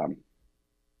 um,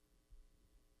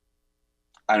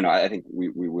 I don't know. I think we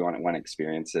want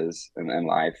experiences in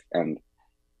life, and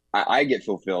I get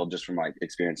fulfilled just from like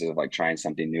experiences of like trying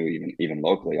something new, even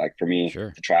locally. Like for me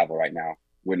Sure. to travel right now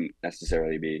wouldn't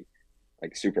necessarily be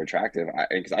like super attractive,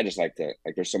 because I just like to,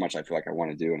 like, there's so much I feel like I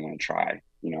want to do and want to try,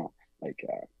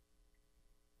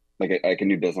 like like a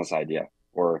new business idea,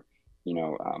 or you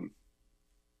know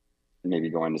maybe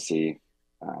going to see,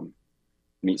 um,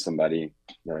 meet somebody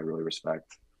that I really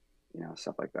respect,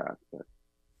 stuff like that. But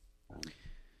um,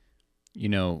 You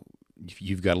know,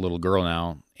 you've got a little girl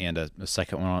now and a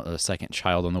second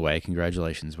child on the way.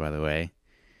 Congratulations, by the way.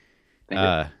 thank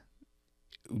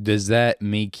you. Does that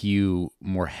make you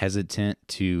more hesitant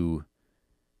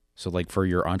so like for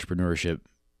your entrepreneurship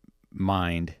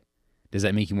mind, does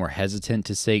that make you more hesitant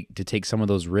to take some of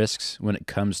those risks when it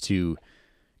comes to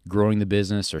growing the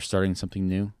business or starting something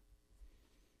new?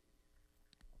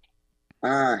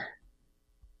 uh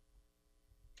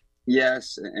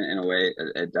yes, in a way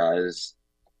it does,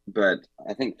 but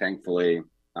I think thankfully,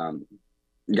 um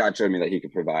God showed me that he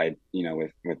could provide,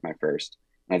 with my first.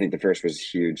 And I think the first was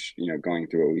huge, going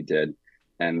through what we did.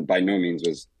 And by no means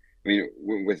was, I mean,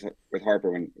 with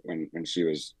Harper, when she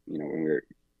was, when we were,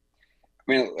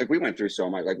 I mean, like we went through so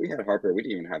much. Like we had Harper, we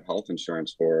didn't even have health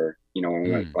insurance for her, when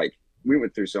we went, Hmm. like we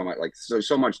went through so much, like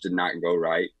so much did not go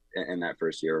right in that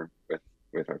first year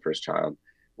with our first child.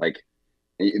 Like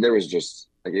there was just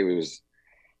like it was,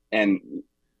 and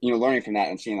learning from that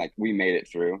and seeing like we made it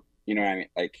through, what I mean,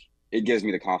 like it gives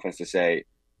me the confidence to say,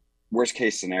 worst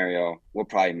case scenario, we'll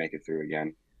probably make it through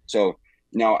again. So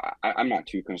no, I'm not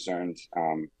too concerned,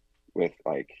 with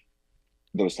like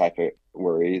those type of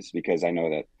worries, because I know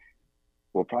that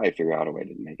we'll probably figure out a way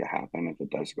to make it happen if it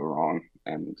does go wrong.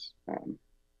 And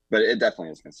but it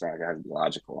definitely is concerned. Like, I have to be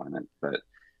logical on it, but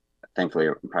thankfully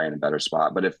I'm probably in a better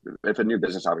spot. But if a new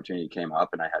business opportunity came up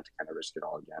and I had to kind of risk it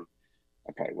all again,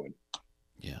 I probably would.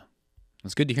 Yeah.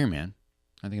 That's good to hear, man.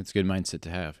 I think it's a good mindset to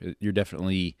have. You're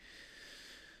definitely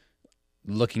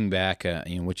looking back at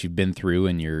what you've been through,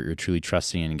 and you're truly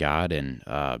trusting in God, and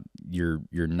you're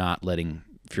not letting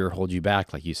fear hold you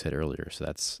back, like you said earlier. So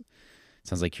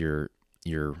sounds like you're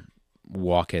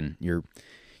walking your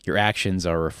actions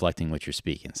are reflecting what you're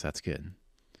speaking. So that's good.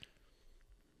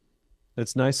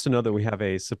 It's nice to know that we have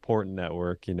a support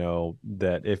network,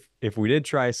 that if we did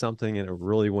try something and it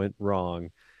really went wrong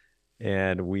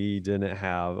and we didn't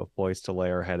have a place to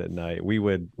lay our head at night, we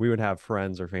would have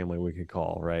friends or family we could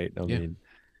call, right? I Yeah. mean,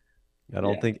 Yeah.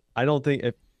 I don't think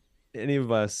if any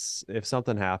of us, if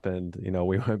something happened,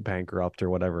 we went bankrupt or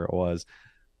whatever it was,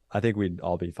 I think we'd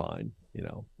all be fine.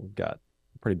 We've got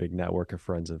a pretty big network of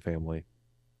friends and family.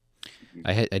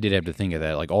 I did have to think of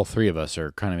that. Like all three of us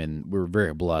are we're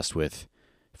very blessed with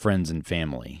friends and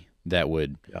family that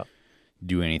would Yeah.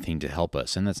 do anything to help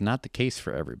us, and that's not the case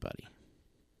for everybody.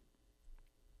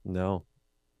 No.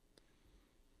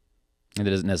 And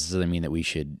that doesn't necessarily mean that we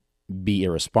should be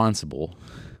irresponsible,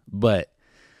 but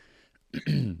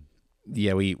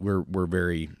yeah, we're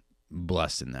very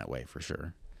blessed in that way for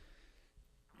sure.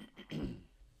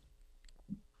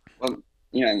 Well,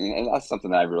 and that's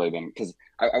something that I've really been, because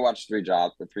I watched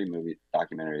the three movie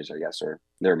documentaries, I guess, or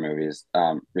their movies,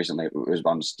 recently. It was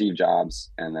on Steve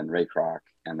Jobs, and then Ray Kroc,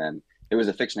 and then it was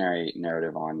a fictionary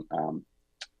narrative on,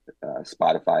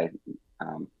 Spotify,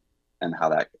 um, and how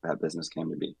that business came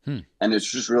to be. Hmm. And it's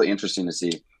just really interesting to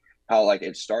see how like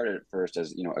it started at first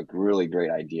as a really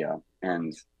great idea,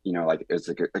 and like it's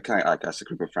like a kind of like us, a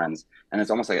group of friends, and it's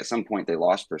almost like at some point they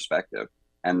lost perspective,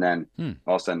 and then Hmm.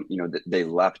 all of a sudden they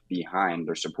left behind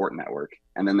their support network,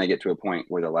 and then they get to a point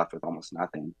where they're left with almost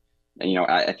nothing. And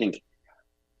I think,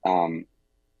 um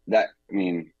that, I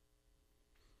mean,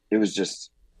 it was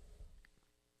just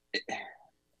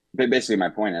but basically my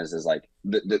point is like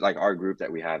like our group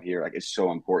that we have here, like, it's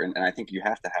so important, and I think you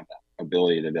have to have that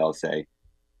ability to be able to say,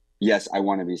 yes, I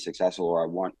want to be successful, or I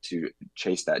want to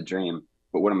chase that dream,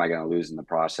 but what am I going to lose in the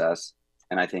process?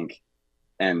 And I think,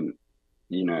 and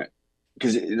you know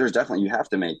because there's definitely, you have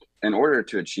to make, in order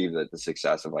to achieve the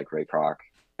success of like Ray Kroc,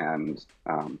 and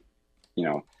you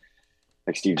know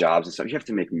like Steve Jobs and stuff, you have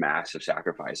to make massive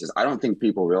sacrifices. I don't think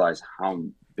people realize how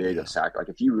big Yeah. of like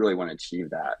if you really want to achieve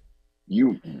that,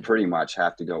 you pretty much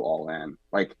have to go all in.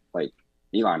 Like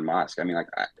Elon Musk. I mean, like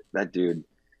that dude.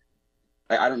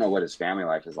 I don't know what his family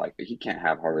life is like, but he can't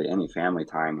have hardly any family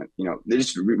time. They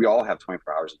just we all have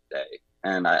 24 hours a day,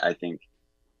 and I think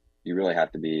you really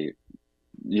have to be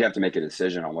you have to make a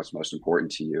decision on what's most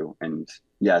important to you. And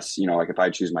yes, you know, like if I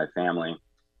choose my family,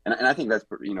 and I think that's,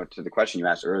 you know, to the question you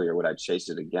asked earlier, would I chase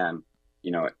it again?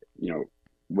 You know, you know,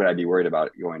 would I be worried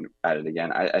about going at it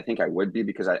again? I think I would be,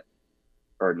 because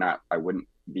or not, I wouldn't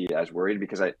be as worried,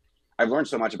 because I've learned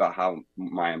so much about how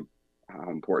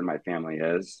important my family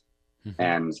is. Mm-hmm.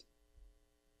 And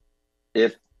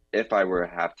if I were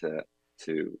to have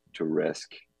to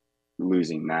risk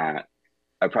losing that,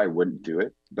 I probably wouldn't do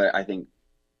it. But I think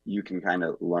you can kind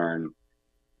of learn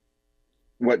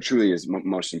what truly is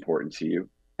most important to you.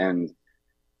 And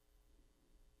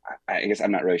I guess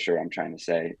I'm not really sure what I'm trying to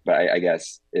say, but I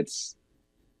guess it's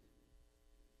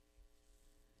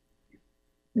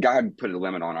God put a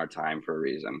limit on our time for a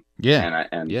reason. Yeah.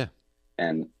 And Yeah.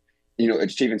 and you know,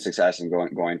 achieving success and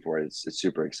going for it, it's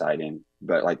super exciting.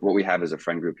 But like what we have is a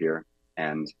friend group here,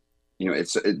 and you know,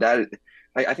 that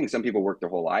I think some people work their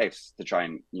whole lives to try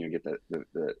and, you know, get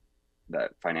the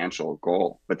that financial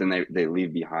goal, but then they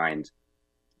leave behind,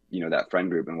 you know, that friend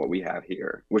group and what we have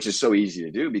here, which is so easy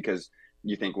to do, because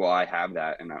you think, well, I have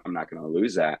that and I'm not going to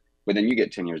lose that. But then you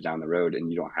get 10 years down the road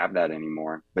and you don't have that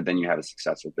anymore, but then you have a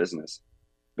successful business.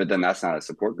 But then that's not a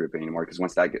support group anymore, because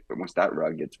once that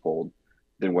rug gets pulled,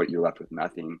 then what, you're left with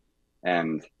nothing.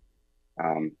 And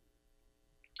um,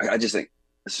 I just think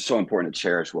it's so important to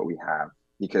cherish what we have,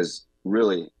 because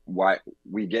really why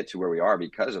we get to where we are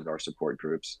because of our support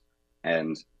groups.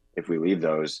 And if we leave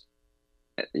those,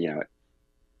 you know,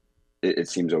 it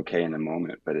seems okay in the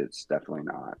moment, but it's definitely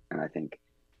not. And I think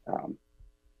um,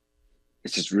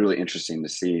 it's just really interesting to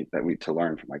see that to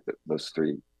learn from like those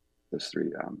three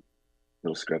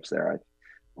little scripts there.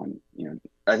 You know,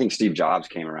 I think Steve Jobs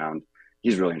came around.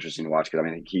 He's really interesting to watch, because I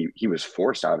mean, he was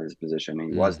forced out of his position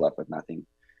and he was left with nothing.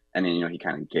 And then, you know, he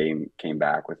kind of came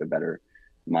back with a better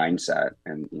mindset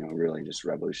and, you know, really just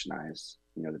revolutionized,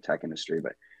 you know, the tech industry.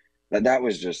 But that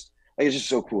was just like, it's just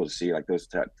so cool to see like those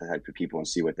type of people and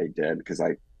see what they did, because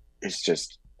like it's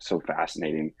just so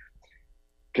fascinating.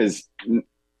 Because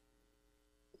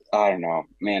I don't know,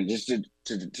 man, just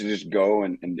to just go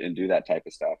and do that type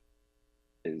of stuff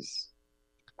is,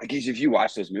 I guess if you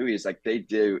watch those movies, like they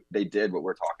did what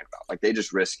we're talking about. Like they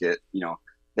just risk it, you know.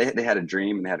 They had a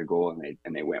dream and they had a goal,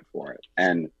 and they went for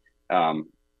it, um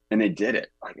and they did it.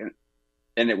 Like,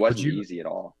 and it Would wasn't you, easy at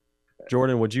all.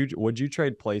 Jordan, would you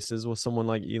trade places with someone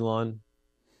like Elon?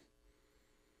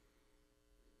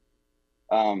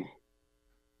 Um,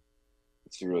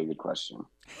 it's a really good question.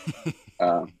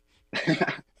 Um,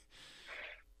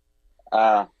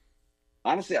 uh,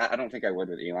 Honestly, I don't think I would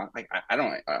with Elon. Like, I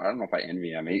don't know if I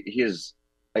envy him. He is,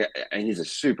 like, he's a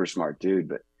super smart dude,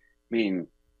 but I mean,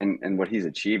 and what he's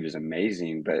achieved is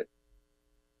amazing. But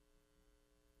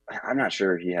I'm not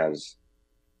sure he has,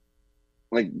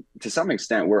 like, to some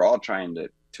extent, we're all trying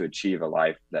to achieve a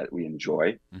life that we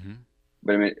enjoy. Mm-hmm.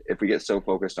 But I mean, if we get so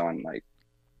focused on like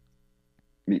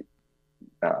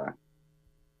uh,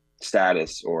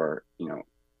 status, or, you know,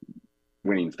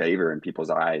 winning favor in people's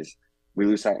eyes, we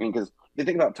lose sight. I mean, because you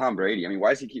think about Tom Brady. I mean, why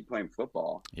does he keep playing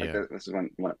football? Like, Yeah. this is when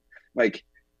like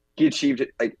he achieved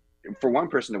it. Like, for one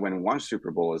person to win one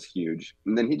Super Bowl is huge,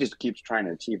 and then he just keeps trying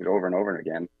to achieve it over and over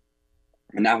again.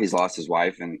 And now he's lost his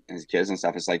wife and his kids and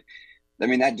stuff. It's like, I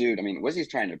mean, that dude. I mean, what's he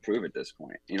trying to prove at this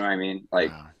point? You know what I mean?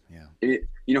 Like, Wow. Yeah.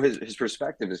 you know, his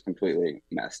perspective is completely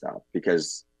messed up,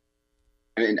 because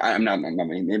I mean, I'm not. I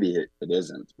mean, maybe it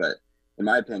isn't, but in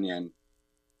my opinion,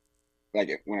 like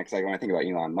when I think about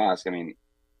Elon Musk, I mean,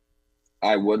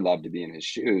 I would love to be in his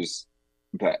shoes,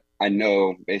 but I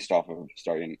know, based off of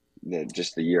starting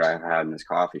just the year I've had in this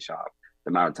coffee shop,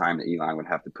 the amount of time that Elon would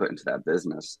have to put into that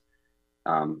business,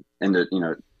 into, you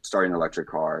know, starting an electric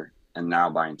car and now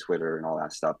buying Twitter and all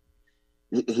that stuff.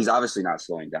 He's obviously not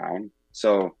slowing down,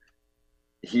 so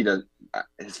he does.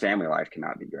 His family life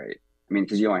cannot be great. I mean,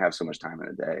 because you only have so much time in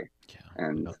a day, Yeah.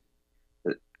 and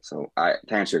Yeah. so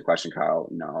to answer your question, Kyle,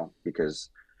 no, because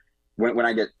when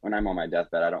I'm on my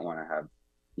deathbed, I don't want to have,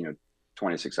 you know,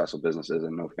 20 successful businesses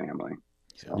and no family.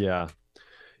 So Yeah.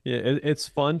 Yeah, it's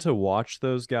fun to watch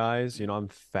those guys. You know, I'm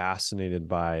fascinated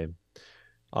by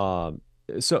um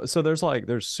so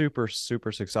there's super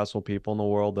successful people in the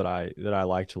world that I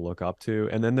like to look up to.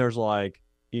 And then there's like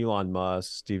Elon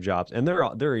Musk, Steve Jobs, and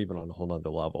they're even on a whole nother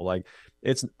level. Like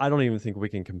it's I don't even think we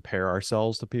can compare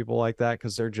ourselves to people like that,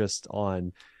 because they're just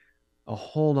on a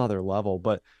whole nother level.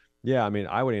 But yeah, I mean,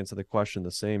 I would answer the question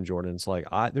the same, Jordan. It's like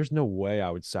there's no way I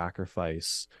would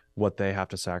sacrifice what they have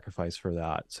to sacrifice for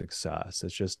that success.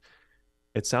 It's just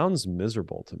it sounds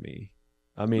miserable to me.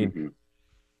 I mean, mhm.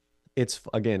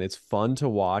 it's fun to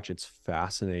watch. It's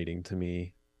fascinating to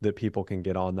me that people can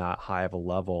get on that high of a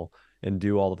level and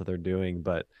do all that they're doing.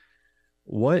 But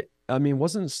what I mean,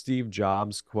 wasn't Steve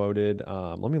Jobs quoted?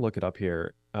 Let me look it up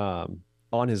here.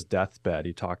 On his deathbed,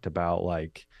 he talked about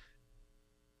like,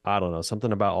 I don't know,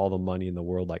 something about all the money in the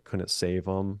world like couldn't save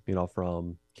him,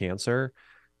 from cancer.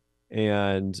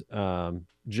 And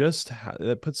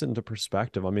that puts it into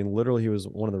perspective. I mean, literally, he was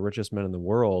one of the richest men in the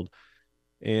world,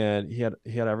 and he had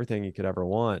everything he could ever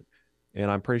want.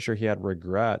 And I'm pretty sure he had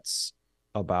regrets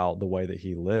about the way that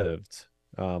he lived.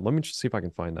 Let me just see if I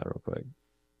can find that real quick.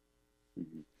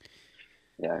 Mhm.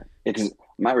 Yeah, because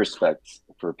my respect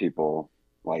for people,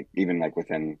 like even like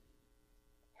within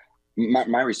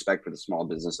my respect for the small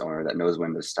business owner that knows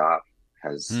when to stop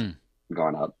has Hmm.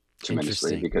 gone up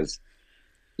tremendously Interesting. because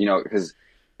because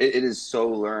it is so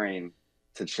luring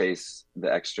to chase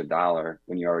the extra dollar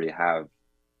when you already have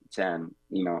 10,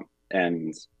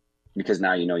 and because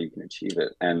now you can achieve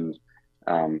it. And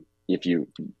if you,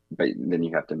 but then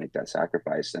you have to make that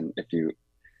sacrifice. And if you,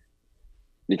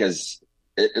 because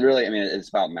it really, I mean, it's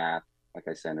about math. Like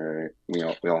I said earlier, we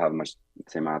all have much the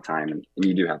same amount of time, and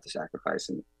you do have to sacrifice.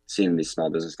 And seeing these small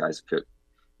business guys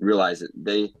realize that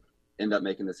they end up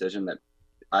making a decision that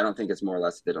I don't think it's more or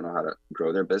less they don't know how to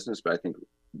grow their business, but I think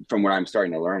from what I'm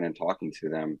starting to learn and talking to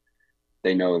them,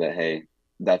 they know that, hey,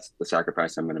 that's the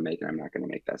sacrifice I'm going to make, and I'm not going to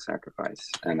make that sacrifice.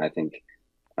 And I think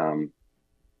um,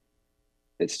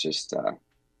 it's just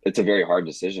it's a very hard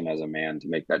decision as a man to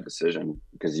make that decision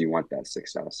because you want that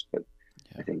success, but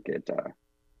I Yeah. think it's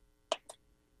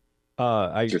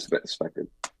I respected.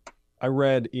 I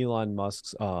read Elon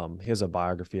Musk's he has a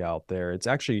biography out there.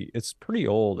 It's pretty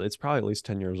old. It's probably at least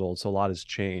 10 years old, so a lot has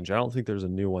changed. I don't think there's a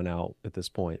new one out at this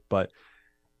point, but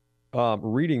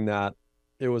reading that,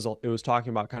 it was talking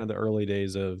about kind of the early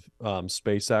days of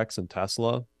SpaceX and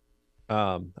Tesla.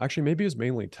 Actually, maybe it was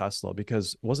mainly Tesla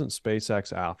because wasn't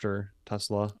SpaceX after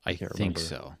Tesla? I I can't think remember.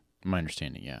 so. My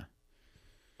understanding, yeah.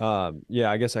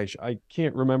 Yeah, I guess I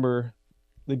can't remember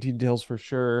the details for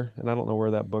sure, and I don't know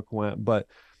where that book went, but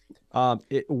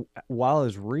it while I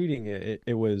was reading it,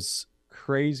 it was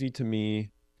crazy to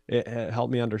me. It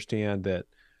helped me understand that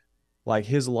like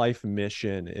his life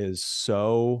mission is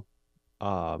so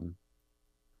um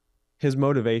his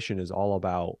motivation is all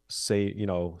about saving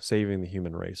the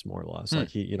human race more or less. Hmm. Like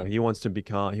he wants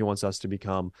us to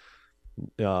become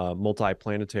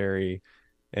multi-planetary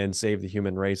and save the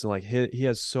human race, and like he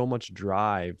has so much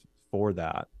drive for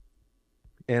that.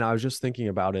 And I was just thinking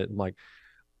about it, and like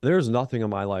there's nothing in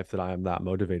my life that I am that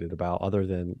motivated about other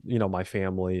than, my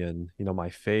family and, my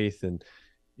faith. And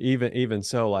even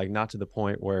so, like not to the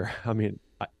point where, I mean,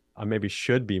 I maybe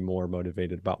should be more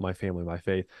motivated about my family, my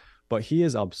faith, but he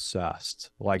is obsessed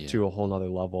like Yeah. to a whole nother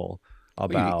level Well,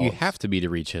 you about, have to be to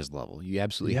reach his level. You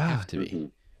absolutely have yeah, to be. Mm-hmm.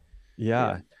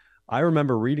 Yeah. yeah. I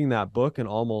remember reading that book and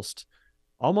almost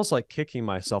like kicking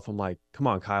myself. I'm like, come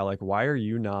on, Kyle, like, why are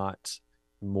you not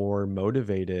more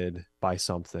motivated by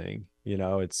something?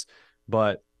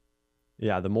 But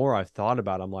yeah, the more I've thought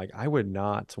about it, I'm like, I would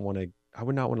not want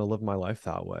to live my life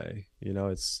that way.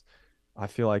 I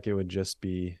feel like it would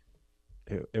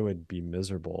be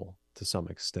miserable to some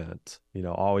extent,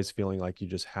 always feeling like you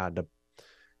just had to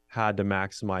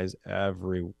maximize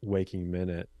every waking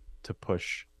minute to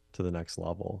push to the next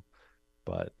level.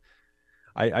 But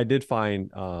I did find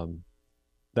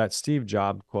that Steve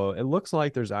Jobs quote. It looks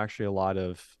like there's actually a lot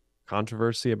of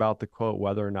controversy about the quote,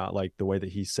 whether or not like the way that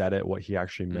he said it, what he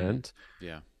actually Hmm. meant.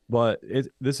 Yeah. But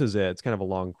this is it. It's kind of a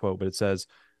long quote, but it says,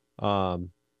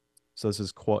 um, so this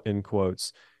is quote in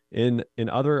quotes. In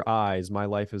other eyes, my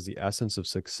life is the essence of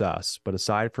success. But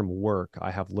aside from work,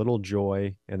 I have little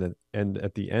joy, and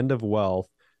at the end of wealth,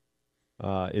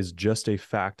 is just a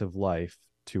fact of life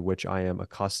to which I am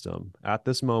accustomed. At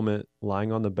this moment,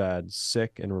 lying on the bed,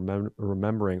 sick and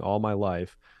remembering all my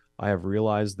life, I have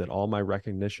realized that all my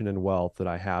recognition and wealth that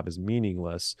I have is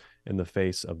meaningless in the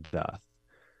face of death.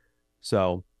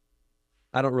 So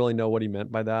I don't really know what he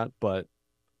meant by that, but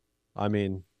I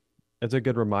mean, it's a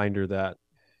good reminder that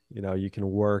you can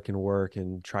work and work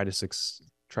and try to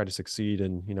succeed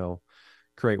and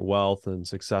create wealth and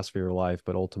success for your life,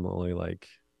 but ultimately, like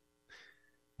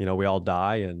we all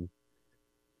die, and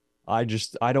I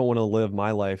don't want to live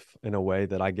my life in a way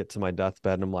that I get to my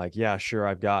deathbed and I'm like, yeah, sure,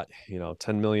 I've got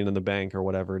 10 million in the bank or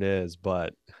whatever it is,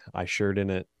 but I sure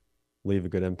didn't leave a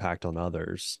good impact on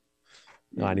others.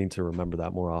 I Mm-hmm. need to remember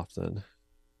that more often.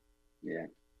 Yeah.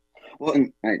 Well,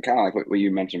 and kind of like what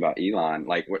you mentioned about Elon,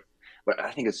 like what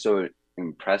I think is so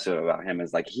impressive about him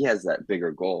is like he has that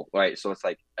bigger goal, right? So it's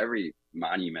like every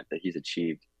monument that he's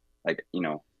achieved, like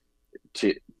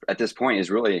to at this point is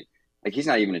really like he's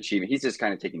not even achieving. He's just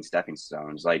kind of taking stepping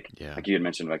stones, Yeah. like you had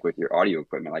mentioned, like with your audio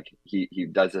equipment. Like he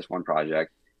does this one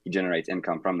project, he generates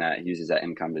income from that, he uses that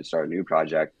income to start a new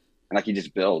project, and like he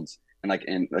just builds and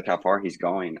like how far he's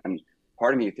going. And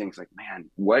part of me thinks like, man,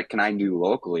 what can I do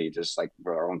locally, just like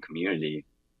for our own community,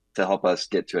 to help us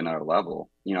get to another level?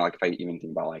 You know, like if I even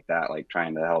think about like that, like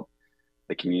trying to help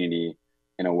the community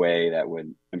in a way that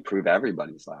would improve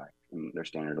everybody's life and their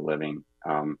standard of living.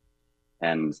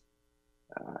 And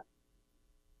uh,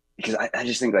 because I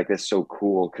just think like that's so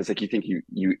cool because like you think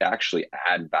you actually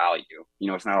add value. You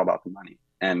know, it's not all about the money,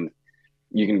 and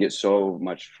you can get so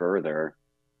much further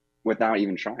without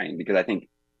even trying. Because I think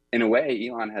in a way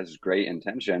Elon has great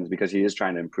intentions because he is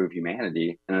trying to improve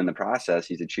humanity, and in the process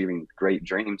he's achieving great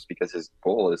dreams because his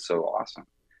goal is so awesome.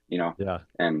 You know, Yeah.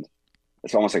 and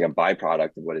it's almost like a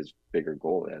byproduct of what his bigger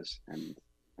goal is. And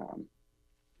um,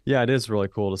 Yeah, it is really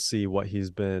cool to see what he's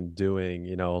been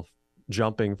doing,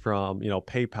 jumping from,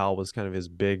 PayPal was kind of his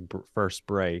big first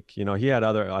break. He had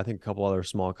I think a couple other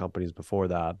small companies before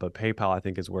that, but PayPal, I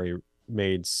think, is where he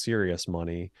made serious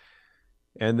money.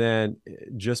 And then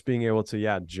just being able to,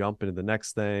 yeah, jump into the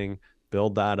next thing,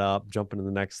 build that up, jump into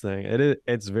the next thing.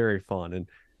 It's very fun. And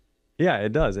yeah,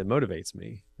 it does. It motivates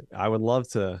me. I would love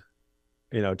to,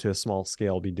 to a small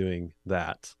scale be doing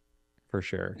that for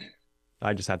sure.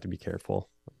 I just have to be careful.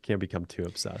 Can't become too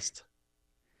obsessed.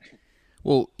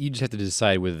 Well, you just have to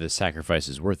decide whether the sacrifice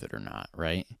is worth it or not,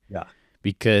 right? Yeah.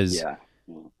 Because yeah,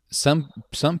 some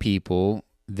people,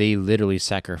 they literally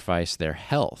sacrifice their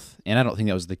health, and I don't think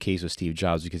that was the case with Steve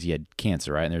Jobs because he had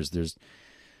cancer, right? And there's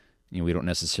we don't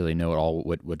necessarily know at all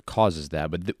what causes that,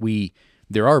 but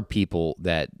there are people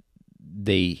that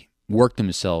they work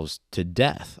themselves to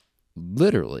death,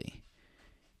 literally,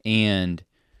 and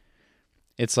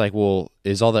it's like, well,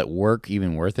 is all that work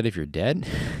even worth it if you're dead?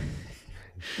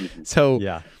 So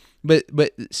Yeah. But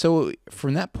so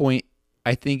from that point,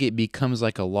 I think it becomes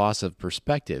like a loss of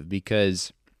perspective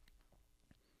because,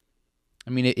 I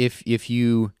mean, if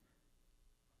you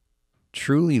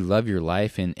truly love your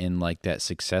life and like that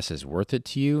success is worth it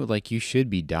to you, like you should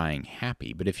be dying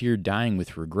happy. But if you're dying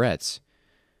with regrets,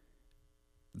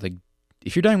 like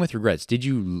if you're dying with regrets, did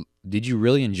you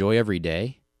really enjoy every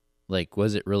day? Like,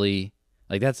 was it really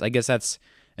like I guess that's,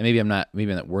 and maybe I'm not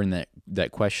wording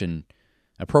that question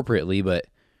appropriately, but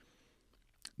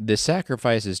the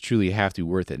sacrifices truly have to be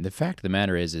worth it. And the fact of the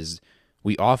matter is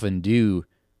we often do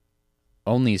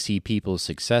only see people's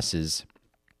successes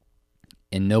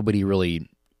and nobody really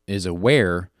is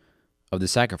aware of the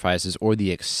sacrifices or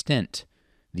the extent,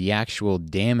 the actual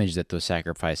damage that those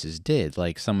sacrifices did.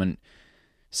 Like someone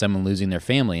losing their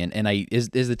family. And is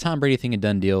the Tom Brady thing a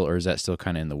done deal, or is that still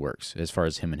kind of in the works as far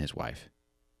as him and his wife?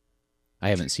 I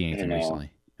haven't seen anything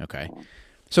recently. Okay.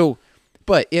 So,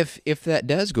 but if that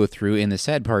does go through, and the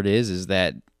sad part is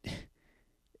that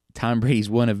Tom Brady's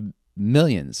one of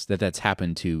millions that's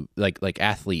happened to, like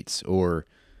athletes or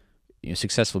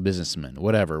successful businessmen,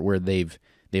 whatever, where they've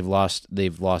lost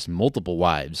multiple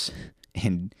wives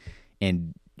and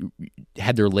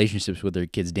had their relationships with their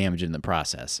kids damaged in the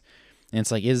process. And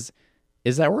it's like, is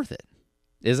that worth it?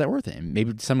 Is that worth it? And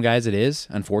maybe some guys it is,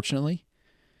 unfortunately,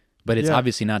 but it's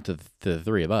obviously not to the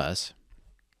three of us.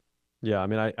 Yeah, I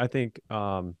mean, I think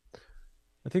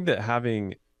that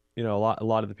having, a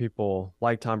lot of the people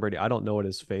like Tom Brady, I don't know what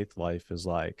his faith life is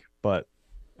like, but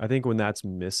I think when that's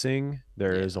missing,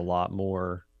 there is a lot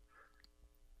more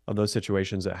of those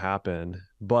situations that happen.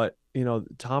 But,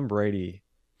 Tom Brady,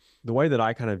 the way that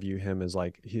I kind of view him is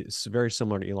like he's very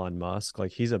similar to Elon Musk.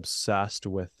 Like he's obsessed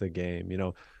with the game,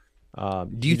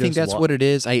 Do you think that's what it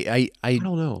is? I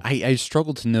don't know. I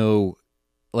struggle to know,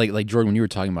 like Jordan, when you were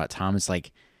talking about Tom, it's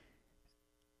like,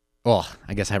 well,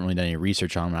 I guess I haven't really done any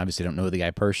research on him. I obviously don't know the guy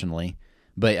personally,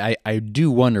 but I do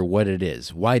wonder what it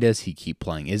is. Why does he keep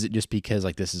playing? Is it just because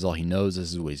like this is all he knows?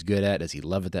 This is what he's good at? Does he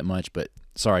love it that much? But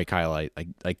sorry, Kyle,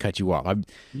 I cut you off.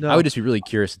 I would just be really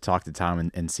curious to talk to Tom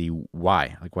and see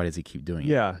why. Like, why does he keep doing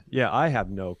it? Yeah. I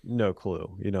have no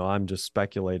clue. I'm just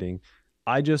speculating.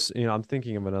 I just, I'm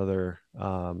thinking of another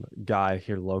guy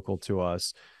here local to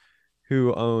us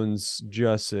who owns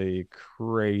just a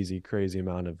crazy, crazy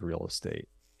amount of real estate.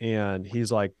 And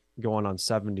he's like going on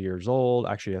 70 years old.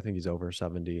 Actually, I think he's over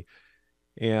 70.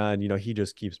 And, he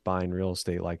just keeps buying real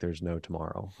estate like there's no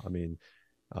tomorrow. I mean,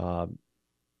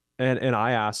 and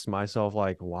I asked myself,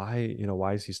 like, why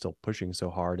is he still pushing so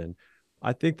hard? And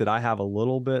I think that I have a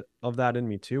little bit of that in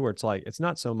me too, where it's like, it's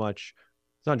not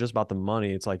just about the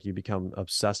money. It's like you become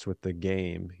obsessed with the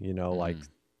game, like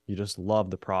you just love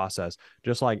the process.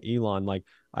 Just like Elon, like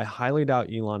I highly doubt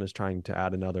Elon is trying to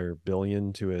add another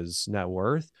billion to his net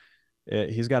worth.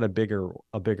 He's got a bigger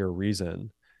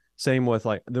reason. Same with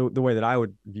like the way that I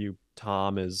would view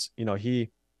Tom is,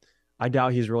 I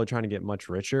doubt he's really trying to get much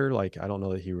richer. Like, I don't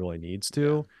know that he really needs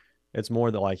to. It's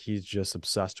more that like he's just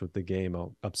obsessed with the game,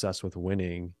 obsessed with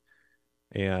winning.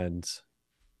 And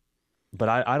but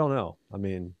I don't know. I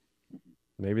mean,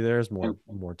 maybe there's more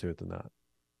to it than that.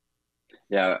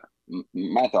 Yeah,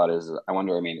 my thought is, I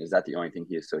wonder. I mean, is that the only thing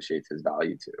he associates his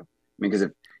value to? I mean, because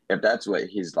if that's what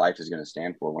his life is going to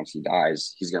stand for once he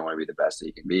dies, he's going to want to be the best that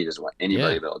he can be. He doesn't want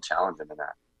anybody Yeah. to be able to challenge him in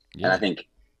that. And I Yeah. think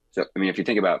so. I mean, if you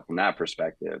think about it from that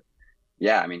perspective,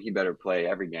 yeah, I mean, he better play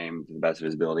every game to the best of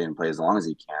his ability and play as long as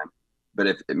he can.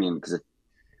 But because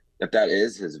if that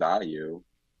is his value,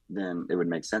 then it would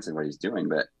make sense in what he's doing.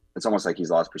 But it's almost like he's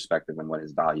lost perspective on what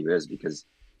his value is, because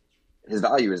his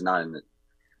value is not in the,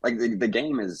 like the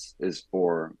game is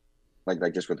for,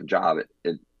 like just with the job,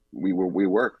 we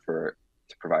work for,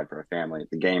 to provide for a family.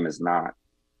 The game is not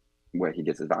where he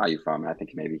gets his value from. And I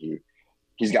think maybe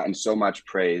he's gotten so much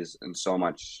praise and so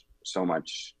much,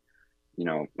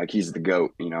 like he's the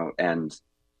GOAT, and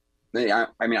I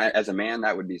mean, as a man,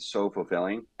 that would be so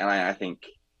fulfilling. And I think,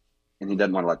 and he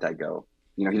doesn't want to let that go.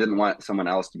 He didn't want someone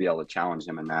else to be able to challenge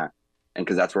him in that. And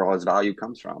because that's where all his value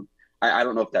comes from. I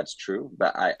don't know if that's true,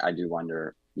 but I do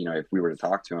wonder, if we were to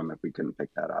talk to him, if we couldn't pick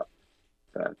that up.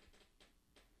 But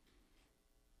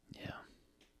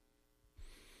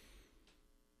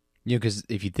Yeah. Because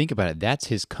if you think about it, that's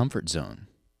his comfort zone.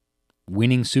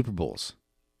 Winning Super Bowls.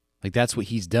 Like, that's what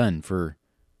he's done for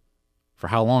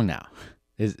how long now?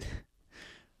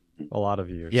 A lot of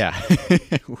years. Yeah.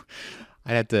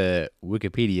 I'd have to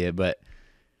Wikipedia, but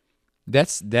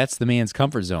that's the man's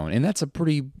comfort zone. And it's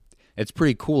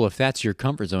pretty cool if that's your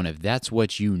comfort zone, if that's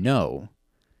what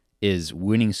is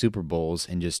winning Super Bowls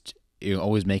and just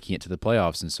always making it to the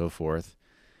playoffs and so forth.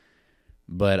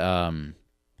 But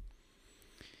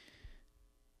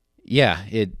yeah,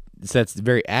 that's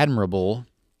very admirable.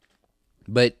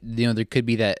 But there could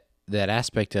be that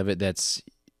aspect of it that's,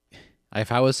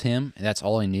 if I was him and that's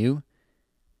all I knew,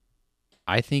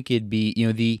 I think it'd be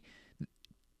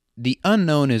the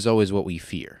unknown is always what we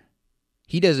fear.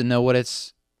 He doesn't know what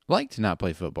it's like to not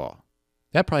play football.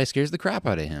 That probably scares the crap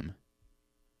out of him.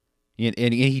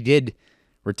 And he did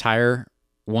retire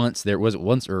once. There was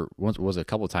a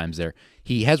couple of times there.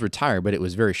 He has retired, but it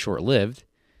was very short lived.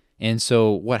 And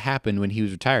so, what happened when he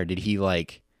was retired? Did he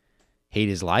hate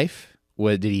his life?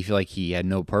 Did he feel like he had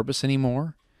no purpose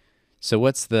anymore? So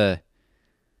what's the?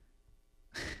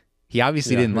 He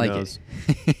obviously didn't like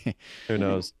it. Who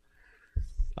knows?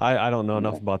 I don't know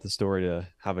enough about the story to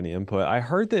have any input. I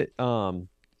heard that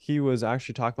he was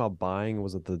actually talking about buying,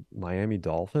 was it the Miami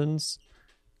Dolphins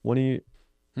when he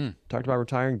talked about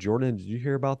retiring? Jordan, did you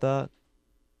hear about that?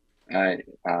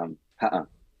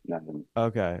 Nothing.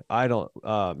 Okay. I don't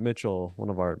Mitchell, one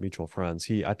of our mutual friends,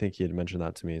 I think he had mentioned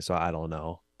that to me, so I don't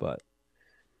know. But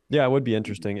yeah, it would be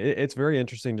interesting. It's very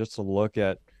interesting just to look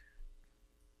at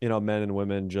men and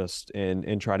women just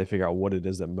and try to figure out what it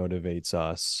is that motivates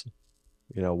us.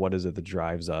 What is it that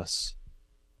drives us?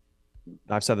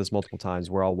 I've said this multiple times.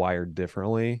 We're all wired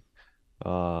differently.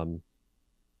 We're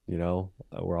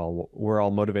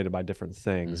all motivated by different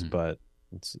things, but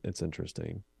it's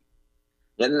interesting.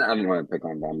 Yeah, I don't want to pick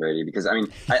on Tom Brady because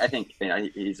I think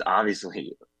he's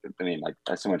obviously, like,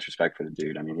 I have so much respect for the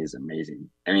dude. I mean, he's amazing.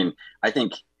 I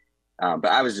think, but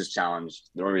I was just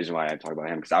challenged. The only reason why I talk about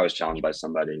him because I was challenged by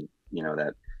somebody,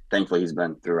 that thankfully he's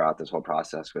been throughout this whole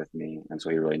process with me, and so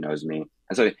he really knows me.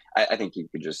 And so I think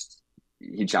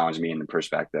he challenged me in the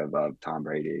perspective of Tom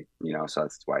Brady, so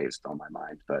that's why he's still in my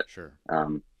mind. But sure,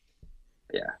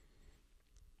 yeah.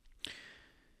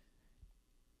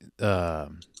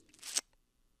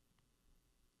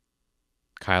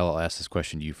 Kyle, I'll ask this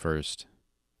question to you first.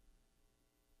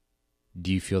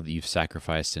 Do you feel that you've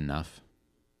sacrificed enough?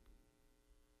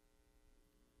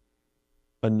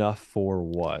 Enough for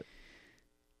what?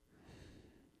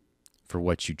 For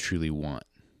what you truly want.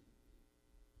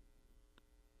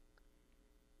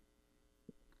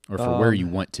 Or for where you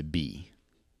want to be.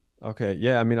 Okay.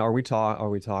 Yeah. Are we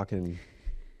talking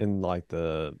in like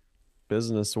the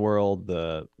business world,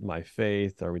 my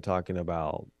faith? Are we talking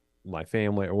about my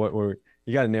family, or what?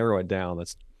 You got to narrow it down.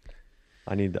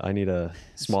 I need a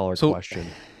smaller question.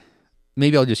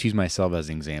 Maybe I'll just use myself as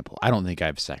an example. I don't think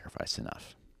I've sacrificed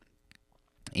enough.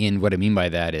 And what I mean by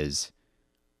that is,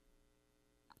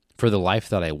 for the life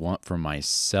that I want for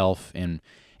myself, and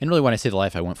really when I say the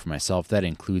life I want for myself, that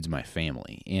includes my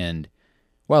family. And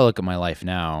while I look at my life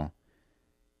now,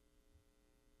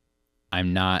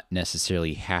 I'm not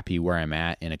necessarily happy where I'm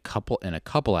at in a couple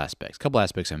aspects. Couple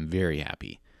aspects I'm very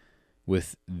happy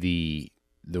with the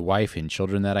wife and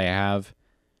children that I have.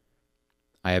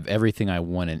 I have everything I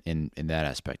want in that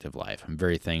aspect of life. I'm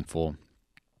very thankful.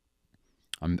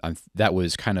 That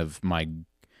was kind of my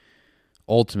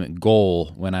ultimate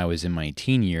goal when I was in my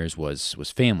teen years was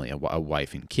family, a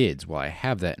wife and kids. Well, I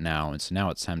have that now, and so now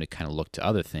it's time to kind of look to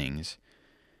other things.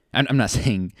 I'm not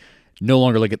saying no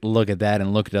longer look at that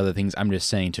and look at other things. I'm just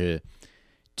saying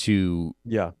to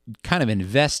Yeah, kind of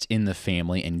invest in the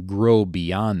family and grow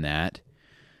beyond that.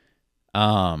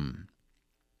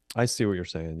 I see what you're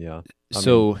saying. Yeah. I mean,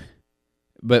 So,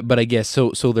 but I guess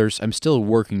so. I'm still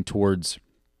working towards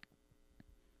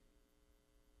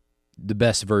the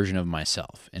best version of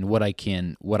myself and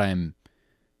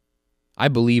I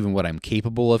believe in what I'm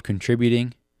capable of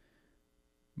contributing,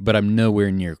 but I'm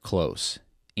nowhere near close.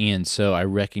 And so I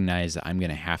recognize that I'm going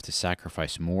to have to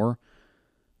sacrifice more,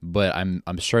 but I'm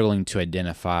struggling to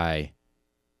identify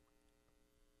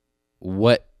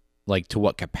what, like, to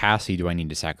what capacity do I need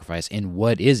to sacrifice, and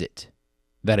what is it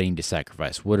that I need to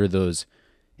sacrifice? What are those?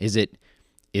 Is it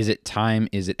time?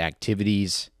 Is it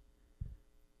activities?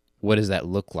 What does that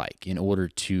look like in order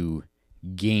to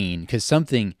gain? Because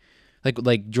something,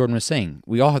 like Jordan was saying,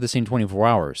 we all have the same 24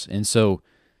 hours, and so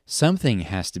something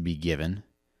has to be given.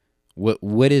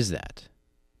 What is that?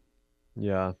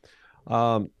 yeah.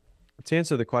 Um, to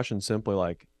answer the question simply,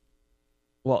 like,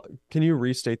 well, can you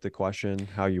restate the question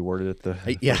how you worded it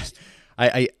the Yeah, first?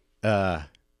 I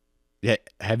yeah.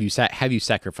 Have you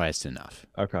sacrificed enough?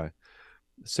 Okay.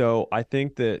 So I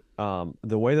think that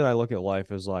the way that I look at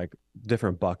life is like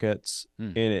different buckets, Hmm.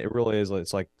 and it really is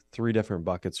it's like three different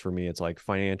buckets for me. It's like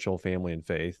financial, family, and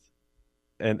faith.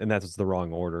 And that's the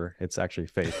wrong order. It's actually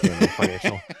faith, family,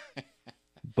 financial.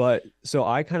 But so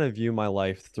I kind of view my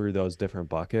life through those different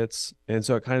buckets. And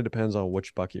so it kind of depends on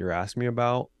which bucket you're asking me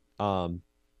about. Um,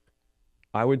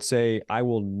 I would say I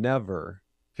will never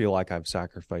feel like I've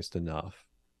sacrificed enough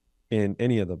in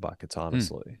any of the buckets, Hmm.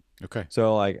 honestly. Okay.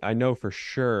 So like I know for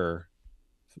sure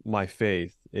my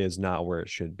faith is not where it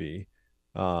should be.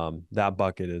 That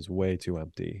bucket is way too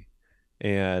empty.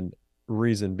 And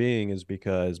reason being is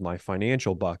because my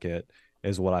financial bucket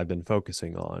is what I've been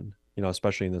focusing on,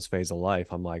 especially in this phase of life.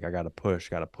 I'm like, I got to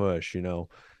push,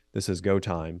 this is go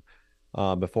time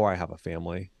before I have a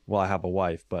family. Well, I have a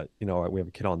wife, but, we have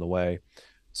a kid on the way.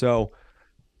 So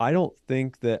I don't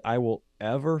think that I will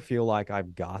ever feel like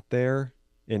I've got there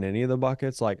in any of the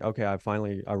buckets. Like, okay, I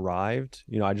finally arrived.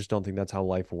 I just don't think that's how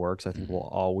life works. I think we'll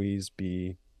Mhm. always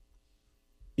be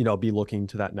looking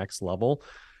to that next level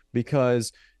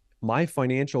because my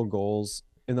financial goals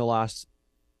in the last,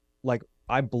 like,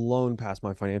 I've blown past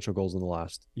my financial goals in the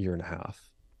last year and a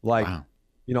half. Like, Wow,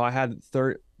 I had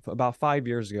about 5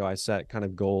 years ago, I set kind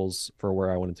of goals for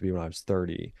where I wanted to be when I was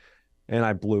 30, and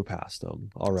I blew past them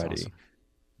that's already. awesome.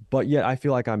 But yet I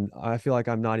feel like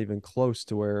I'm not even close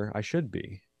to where I should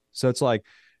be. So it's like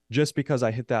just because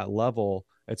I hit that level,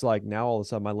 it's like now all of a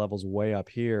sudden my level's way up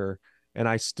here, and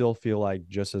I still feel like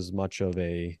just as much of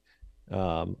a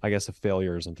I guess a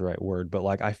failure isn't the right word, but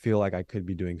like I feel like I could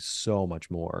be doing so much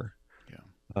more. Yeah.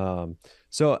 Um,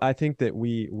 so I think that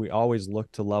we always look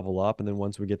to level up, and then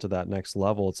once we get to that next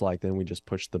level, it's like then we just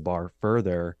push the bar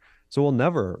further. So we'll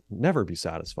never be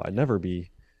satisfied, never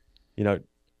be, you know,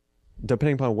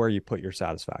 depending upon where you put your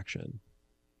satisfaction.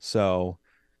 So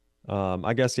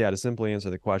I guess yeah, to simply answer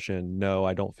the question, no,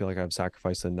 I don't feel like I've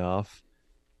sacrificed enough,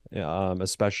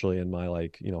 especially in my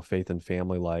like faith and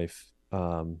family life.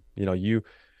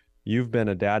 You've been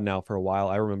a dad now for a while.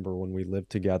 I remember when we lived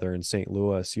together in St.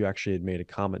 Louis, you actually had made a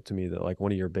comment to me that like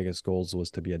one of your biggest goals was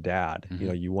to be a dad.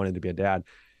 Hmm. You wanted to be a dad.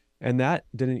 And that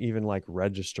didn't even like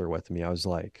register with me. I was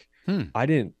like, Hmm. I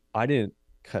didn't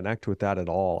connect with that at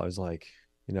all. I was like,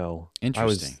 I was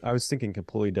Interesting. I was thinking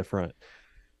completely different.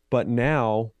 But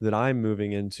now that I'm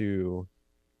moving into,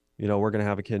 we're gonna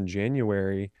have a kid in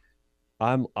January,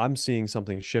 I'm seeing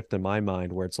something shift in my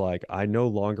mind where it's like I no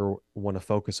longer want to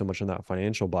focus so much on that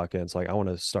financial bucket. It's like I want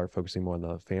to start focusing more on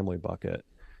the family bucket.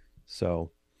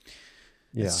 So It's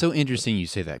yeah. so interesting you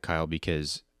say that, Kyle,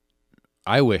 because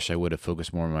I wish I would have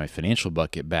focused more on my financial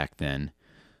bucket back then.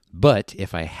 But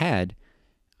if I had,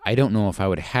 I don't know if I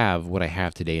would have what I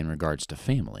have today in regards to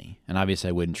family. And obviously,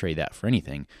 I wouldn't trade that for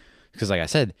anything because, like I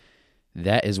said,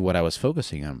 that is what I was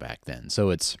focusing on back then. So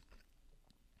it's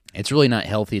really not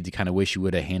healthy to kind of wish you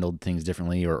would have handled things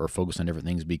differently or focused on different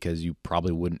things because you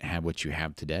probably wouldn't have what you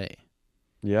have today.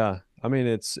 Yeah. I mean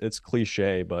it's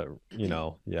cliche, but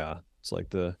yeah. It's like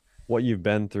the what you've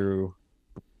been through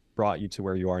brought you to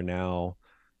where you are now.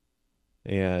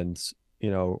 And,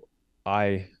 you know,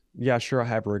 I, yeah, sure, I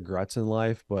have regrets in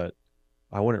life, but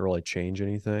I wouldn't really change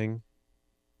anything.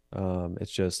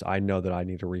 It's just, I know that I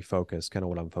need to refocus kind of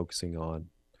what I'm focusing on.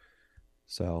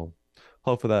 So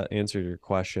hopefully that answered your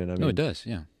question. I No, it mean, does.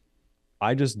 Yeah.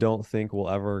 I just don't think we'll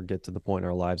ever get to the point in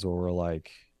our lives where we're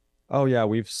like, oh yeah,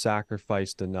 we've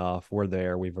sacrificed enough. We're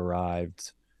there. We've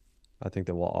arrived. I think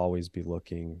that we'll always be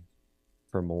looking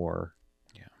for more.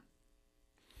 Yeah.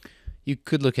 You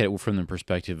could look at it from the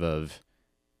perspective of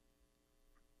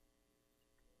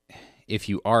if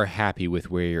you are happy with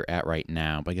where you're at right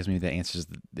now, but I guess maybe that answers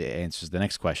the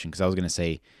next question, because I was going to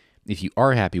say, if you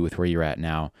are happy with where you're at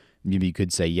now, maybe you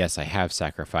could say, yes, I have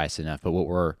sacrificed enough. But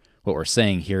what we're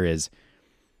saying here is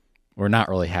we're not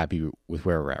really happy with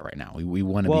where we're at right now. We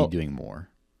want to be doing more.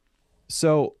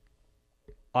 So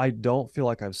I don't feel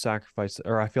like I've sacrificed,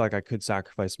 or I feel like I could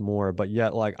sacrifice more, but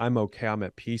yet like I'm okay. I'm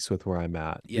at peace with where I'm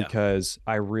at because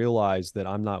I realize that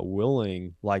I'm not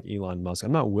willing, like Elon Musk,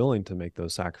 I'm not willing to make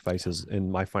those sacrifices in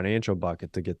my financial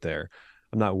bucket to get there.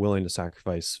 I'm not willing to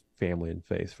sacrifice family and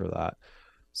faith for that.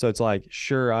 So it's like,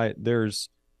 sure, there's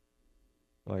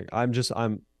like, I'm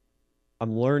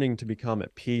learning to become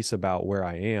at peace about where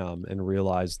I am and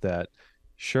realize that,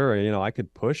 sure, I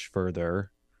could push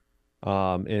further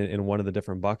in one of the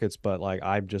different buckets, but like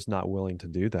I'm just not willing to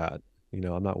do that.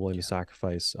 I'm not willing to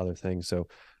sacrifice other things. So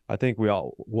I think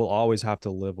we'll always have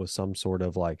to live with some sort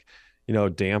of like,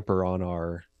 damper on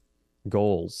our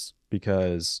goals,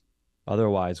 because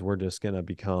otherwise we're just going to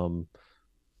become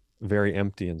very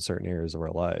empty in certain areas of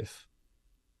our life.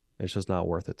 It's just not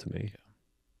worth it to me. Yeah.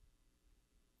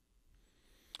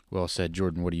 Well said,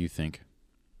 Jordan. What do you think?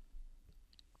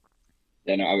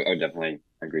 Yeah, no, I would definitely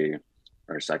agree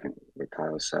or second what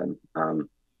Kyle said. So,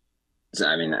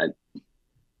 I mean, I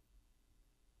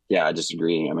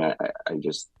disagree. I mean, I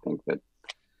just think that,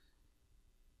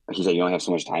 like you said, you only have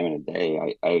so much time in a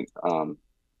day.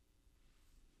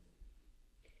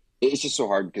 It's just so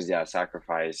hard because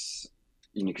sacrifice,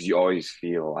 because you always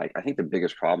feel like, I think the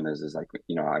biggest problem is like,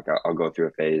 like I'll go through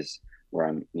a phase where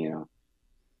I'm,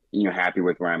 happy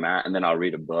with where I'm at, and then I'll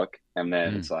read a book, and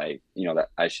then it's like, that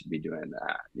I should be doing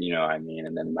that, what I mean?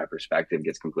 And then my perspective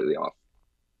gets completely off,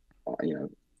 then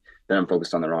I'm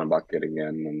focused on the wrong bucket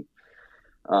again.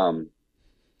 And, I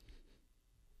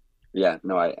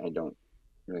don't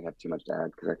really have too much to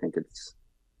add, because I think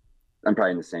I'm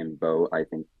probably in the same boat. I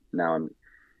think now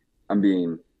I'm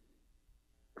being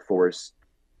forced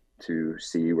to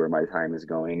see where my time is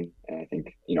going. And I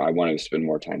think, I want to spend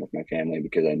more time with my family,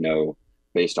 because I know,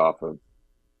 based off of,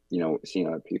 seeing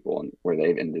other people and where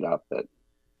they've ended up, that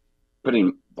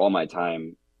putting all my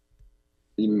time,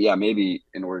 maybe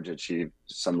in order to achieve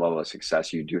some level of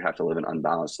success, you do have to live an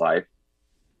unbalanced life.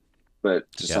 But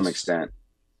to some extent,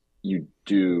 you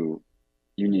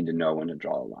need to know when to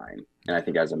draw a line. And I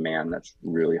think as a man, that's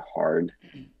really hard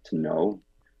to know,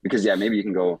 because maybe you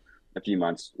can go a few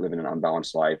months living an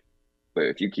unbalanced life, but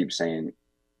if you keep saying,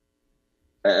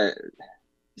 at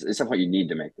some point you need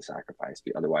to make the sacrifice,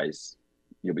 otherwise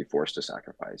you'll be forced to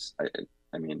sacrifice.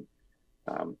 I mean,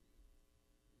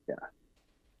 yeah.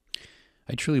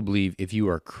 I truly believe if you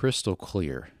are crystal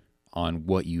clear on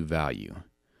what you value,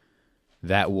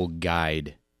 that'll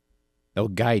guide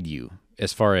you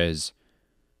as far as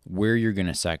where you're going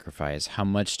to sacrifice, how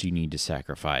much do you need to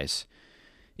sacrifice.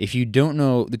 If you don't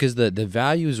know, because the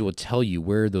values will tell you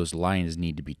where those lines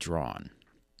need to be drawn.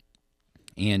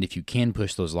 And if you can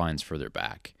push those lines further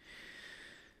back.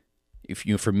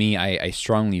 For me, I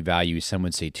strongly value, some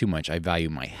would say too much, I value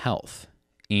my health.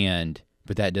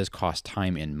 But that does cost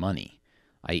time and money.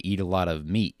 I eat a lot of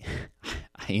meat,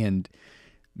 and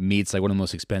meat's like one of the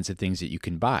most expensive things that you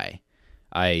can buy.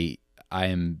 I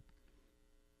am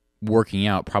working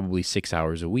out probably 6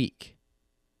 hours a week.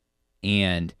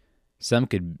 And some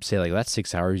could say, like, that's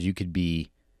 6 hours. You could be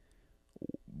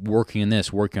working on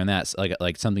this, working on that,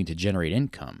 like something to generate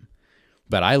income.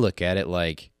 But I look at it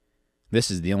like,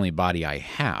 this is the only body I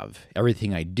have.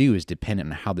 Everything I do is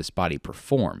dependent on how this body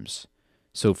performs.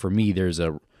 So for me, there's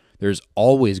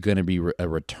always going to be a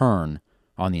return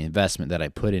on the investment that I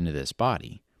put into this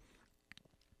body.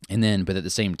 But at the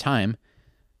same time,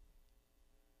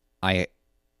 I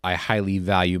highly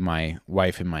value my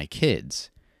wife and my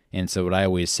kids. And so what I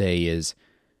always say is,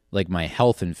 like, my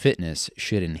health and fitness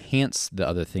should enhance the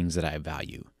other things that I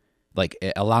value. Like,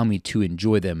 allow me to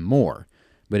enjoy them more.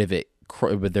 But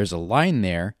but there's a line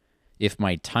there. If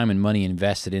my time and money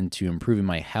invested into improving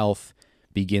my health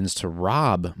begins to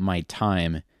rob my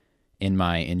time and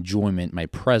my enjoyment, my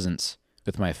presence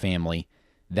with my family,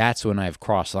 that's when I've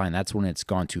crossed the line. That's when it's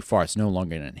gone too far. It's no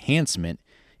longer an enhancement.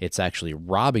 It's actually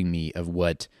robbing me of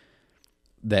what's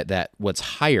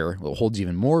higher, what holds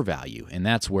even more value. And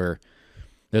that's where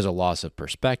there's a loss of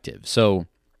perspective. So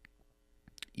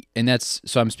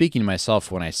I'm speaking to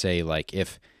myself when I say, like,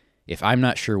 if I'm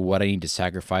not sure what I need to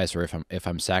sacrifice, or if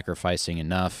I'm sacrificing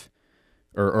enough,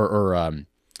 or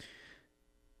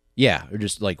Yeah, or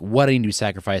just like what I need to be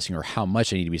sacrificing or how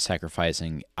much I need to be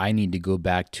sacrificing. I need to go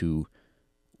back to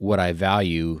what I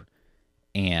value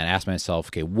and ask myself,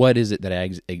 okay, what is it that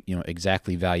I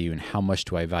exactly value, and how much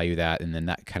do I value that? And then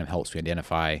that kind of helps me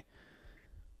identify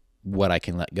what I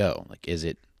can let go. Like, is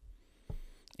it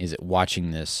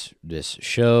watching this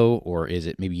show, or is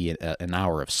it maybe an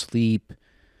hour of sleep?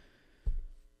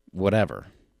 Whatever.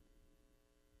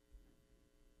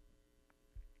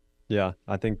 Yeah,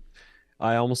 I think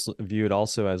I almost view it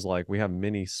also as like we have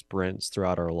many sprints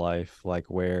throughout our life, like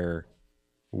where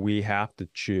we have to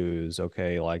choose,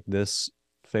 okay, like this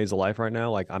phase of life right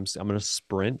now, like I'm going to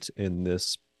sprint in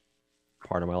this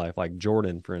part of my life. Like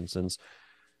Jordan, for instance,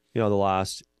 the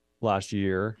last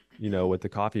year, with the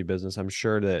coffee business, I'm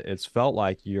sure that it's felt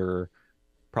like you're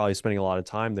probably spending a lot of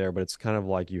time there, but it's kind of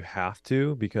like you have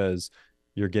to because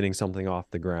you're getting something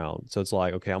off the ground. So it's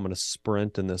like, okay, I'm going to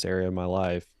sprint in this area of my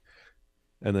life,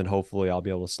 and then hopefully I'll be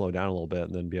able to slow down a little bit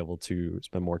and then be able to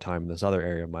spend more time in this other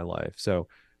area of my life. So,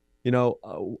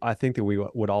 I think that we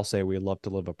would all say we'd love to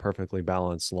live a perfectly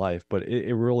balanced life, but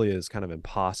it really is kind of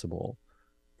impossible.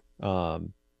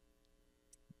 Um,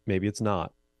 Maybe it's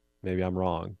not. Maybe I'm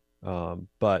wrong.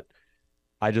 But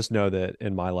I just know that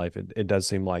in my life, it does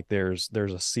seem like there's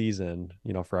a season,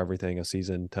 for everything, a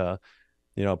season to,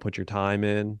 put your time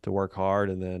in to work hard,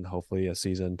 and then hopefully a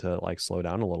season to like slow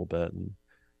down a little bit and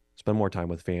spend more time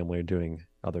with family or doing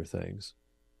other things.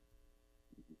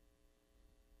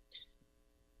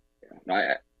 No,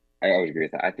 I always agree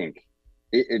with that. I think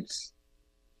it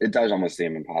does almost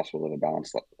seem impossible to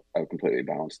live a completely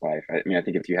balanced life. I mean, I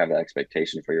think if you have that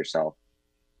expectation for yourself,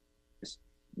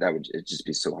 that would it just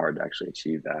be so hard to actually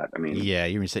achieve that. I mean, Yeah,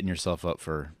 you're setting yourself up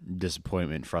for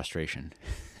disappointment and frustration.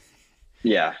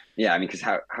 yeah, I mean, because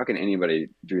how can anybody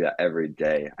do that every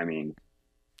day? I mean,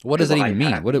 What does that even life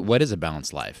mean? happens. What is a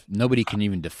balanced life? Nobody can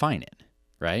even define it,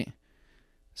 right?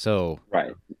 So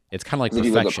Right. it's kind of like 'Cause if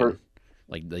you live perfection.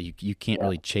 Like you can't yeah,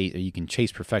 really chase, or you can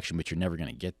chase perfection, but you're never going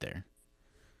to get there.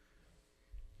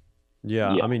 Yeah,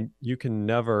 I yeah, mean, you can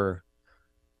never,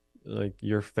 like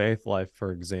your faith life,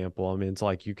 for example. I mean, it's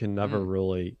like you can never Mm,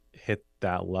 really hit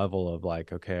that level of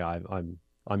like, okay,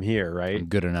 I'm here, I'm right?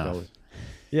 good You enough. know,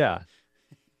 yeah.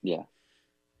 yeah.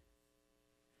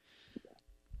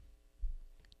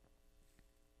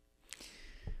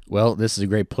 Well, this is a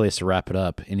great place to wrap it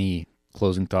up. Any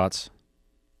closing thoughts?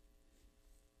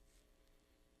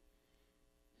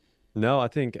 No, I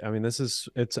mean,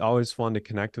 it's always fun to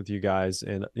connect with you guys.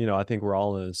 And, I think we're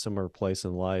all in a similar place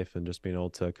in life, and just being able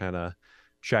to kind of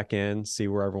check in, see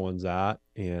where everyone's at,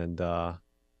 and,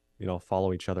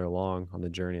 follow each other along on the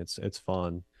journey. It's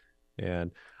fun.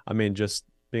 And I mean, just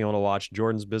being able to watch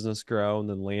Jordan's business grow, and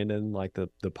then Landon, like the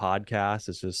podcast,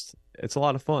 it's a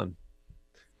lot of fun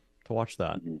to watch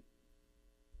that. Hmm.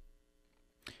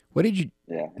 What did you?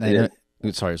 Yeah, I it know.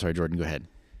 is. Sorry, Jordan. Go ahead.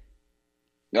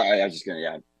 No, I was just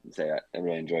gonna say I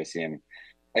really enjoy seeing.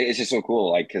 Like, it's just so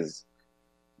cool, like because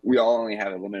we all only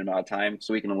have a limited amount of time,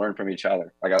 so we can learn from each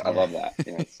other. Like I Yeah. love that.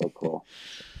 It's so cool.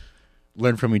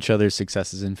 Learn from each other's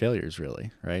successes and failures,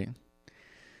 really, right?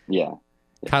 Yeah,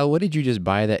 yeah. Kyle, what did you just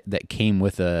buy that came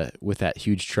with that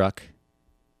huge truck?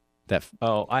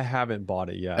 Oh, I haven't bought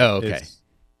it yet. Oh, okay.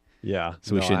 Yeah,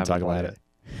 So we no, I shouldn't haven't talk bought about it it.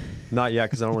 yet. Not yet,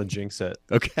 because I don't want to jinx it.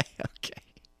 Okay, okay.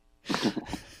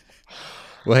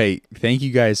 Well, hey, thank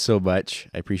you guys so much.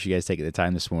 I appreciate you guys taking the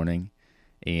time this morning,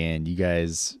 and you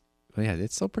guys. Well, yeah,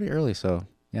 it's still pretty early, so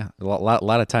yeah, a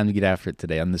lot of time to get after it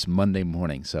today on this Monday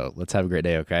morning. So let's have a great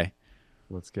day, okay?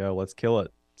 Let's go. Let's kill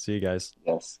it. See you guys.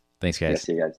 Yes, Thanks, guys. yes,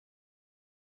 you guys.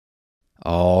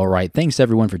 All right. Thanks,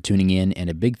 everyone, for tuning in, and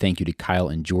a big thank you to Kyle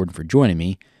and Jordan for joining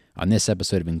me on this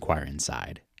episode of Inquire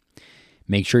Inside.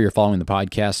 Make sure you're following the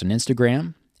podcast on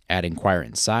Instagram at Inquire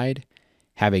Inside.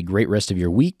 Have a great rest of your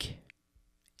week,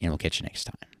 and we'll catch you next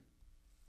time.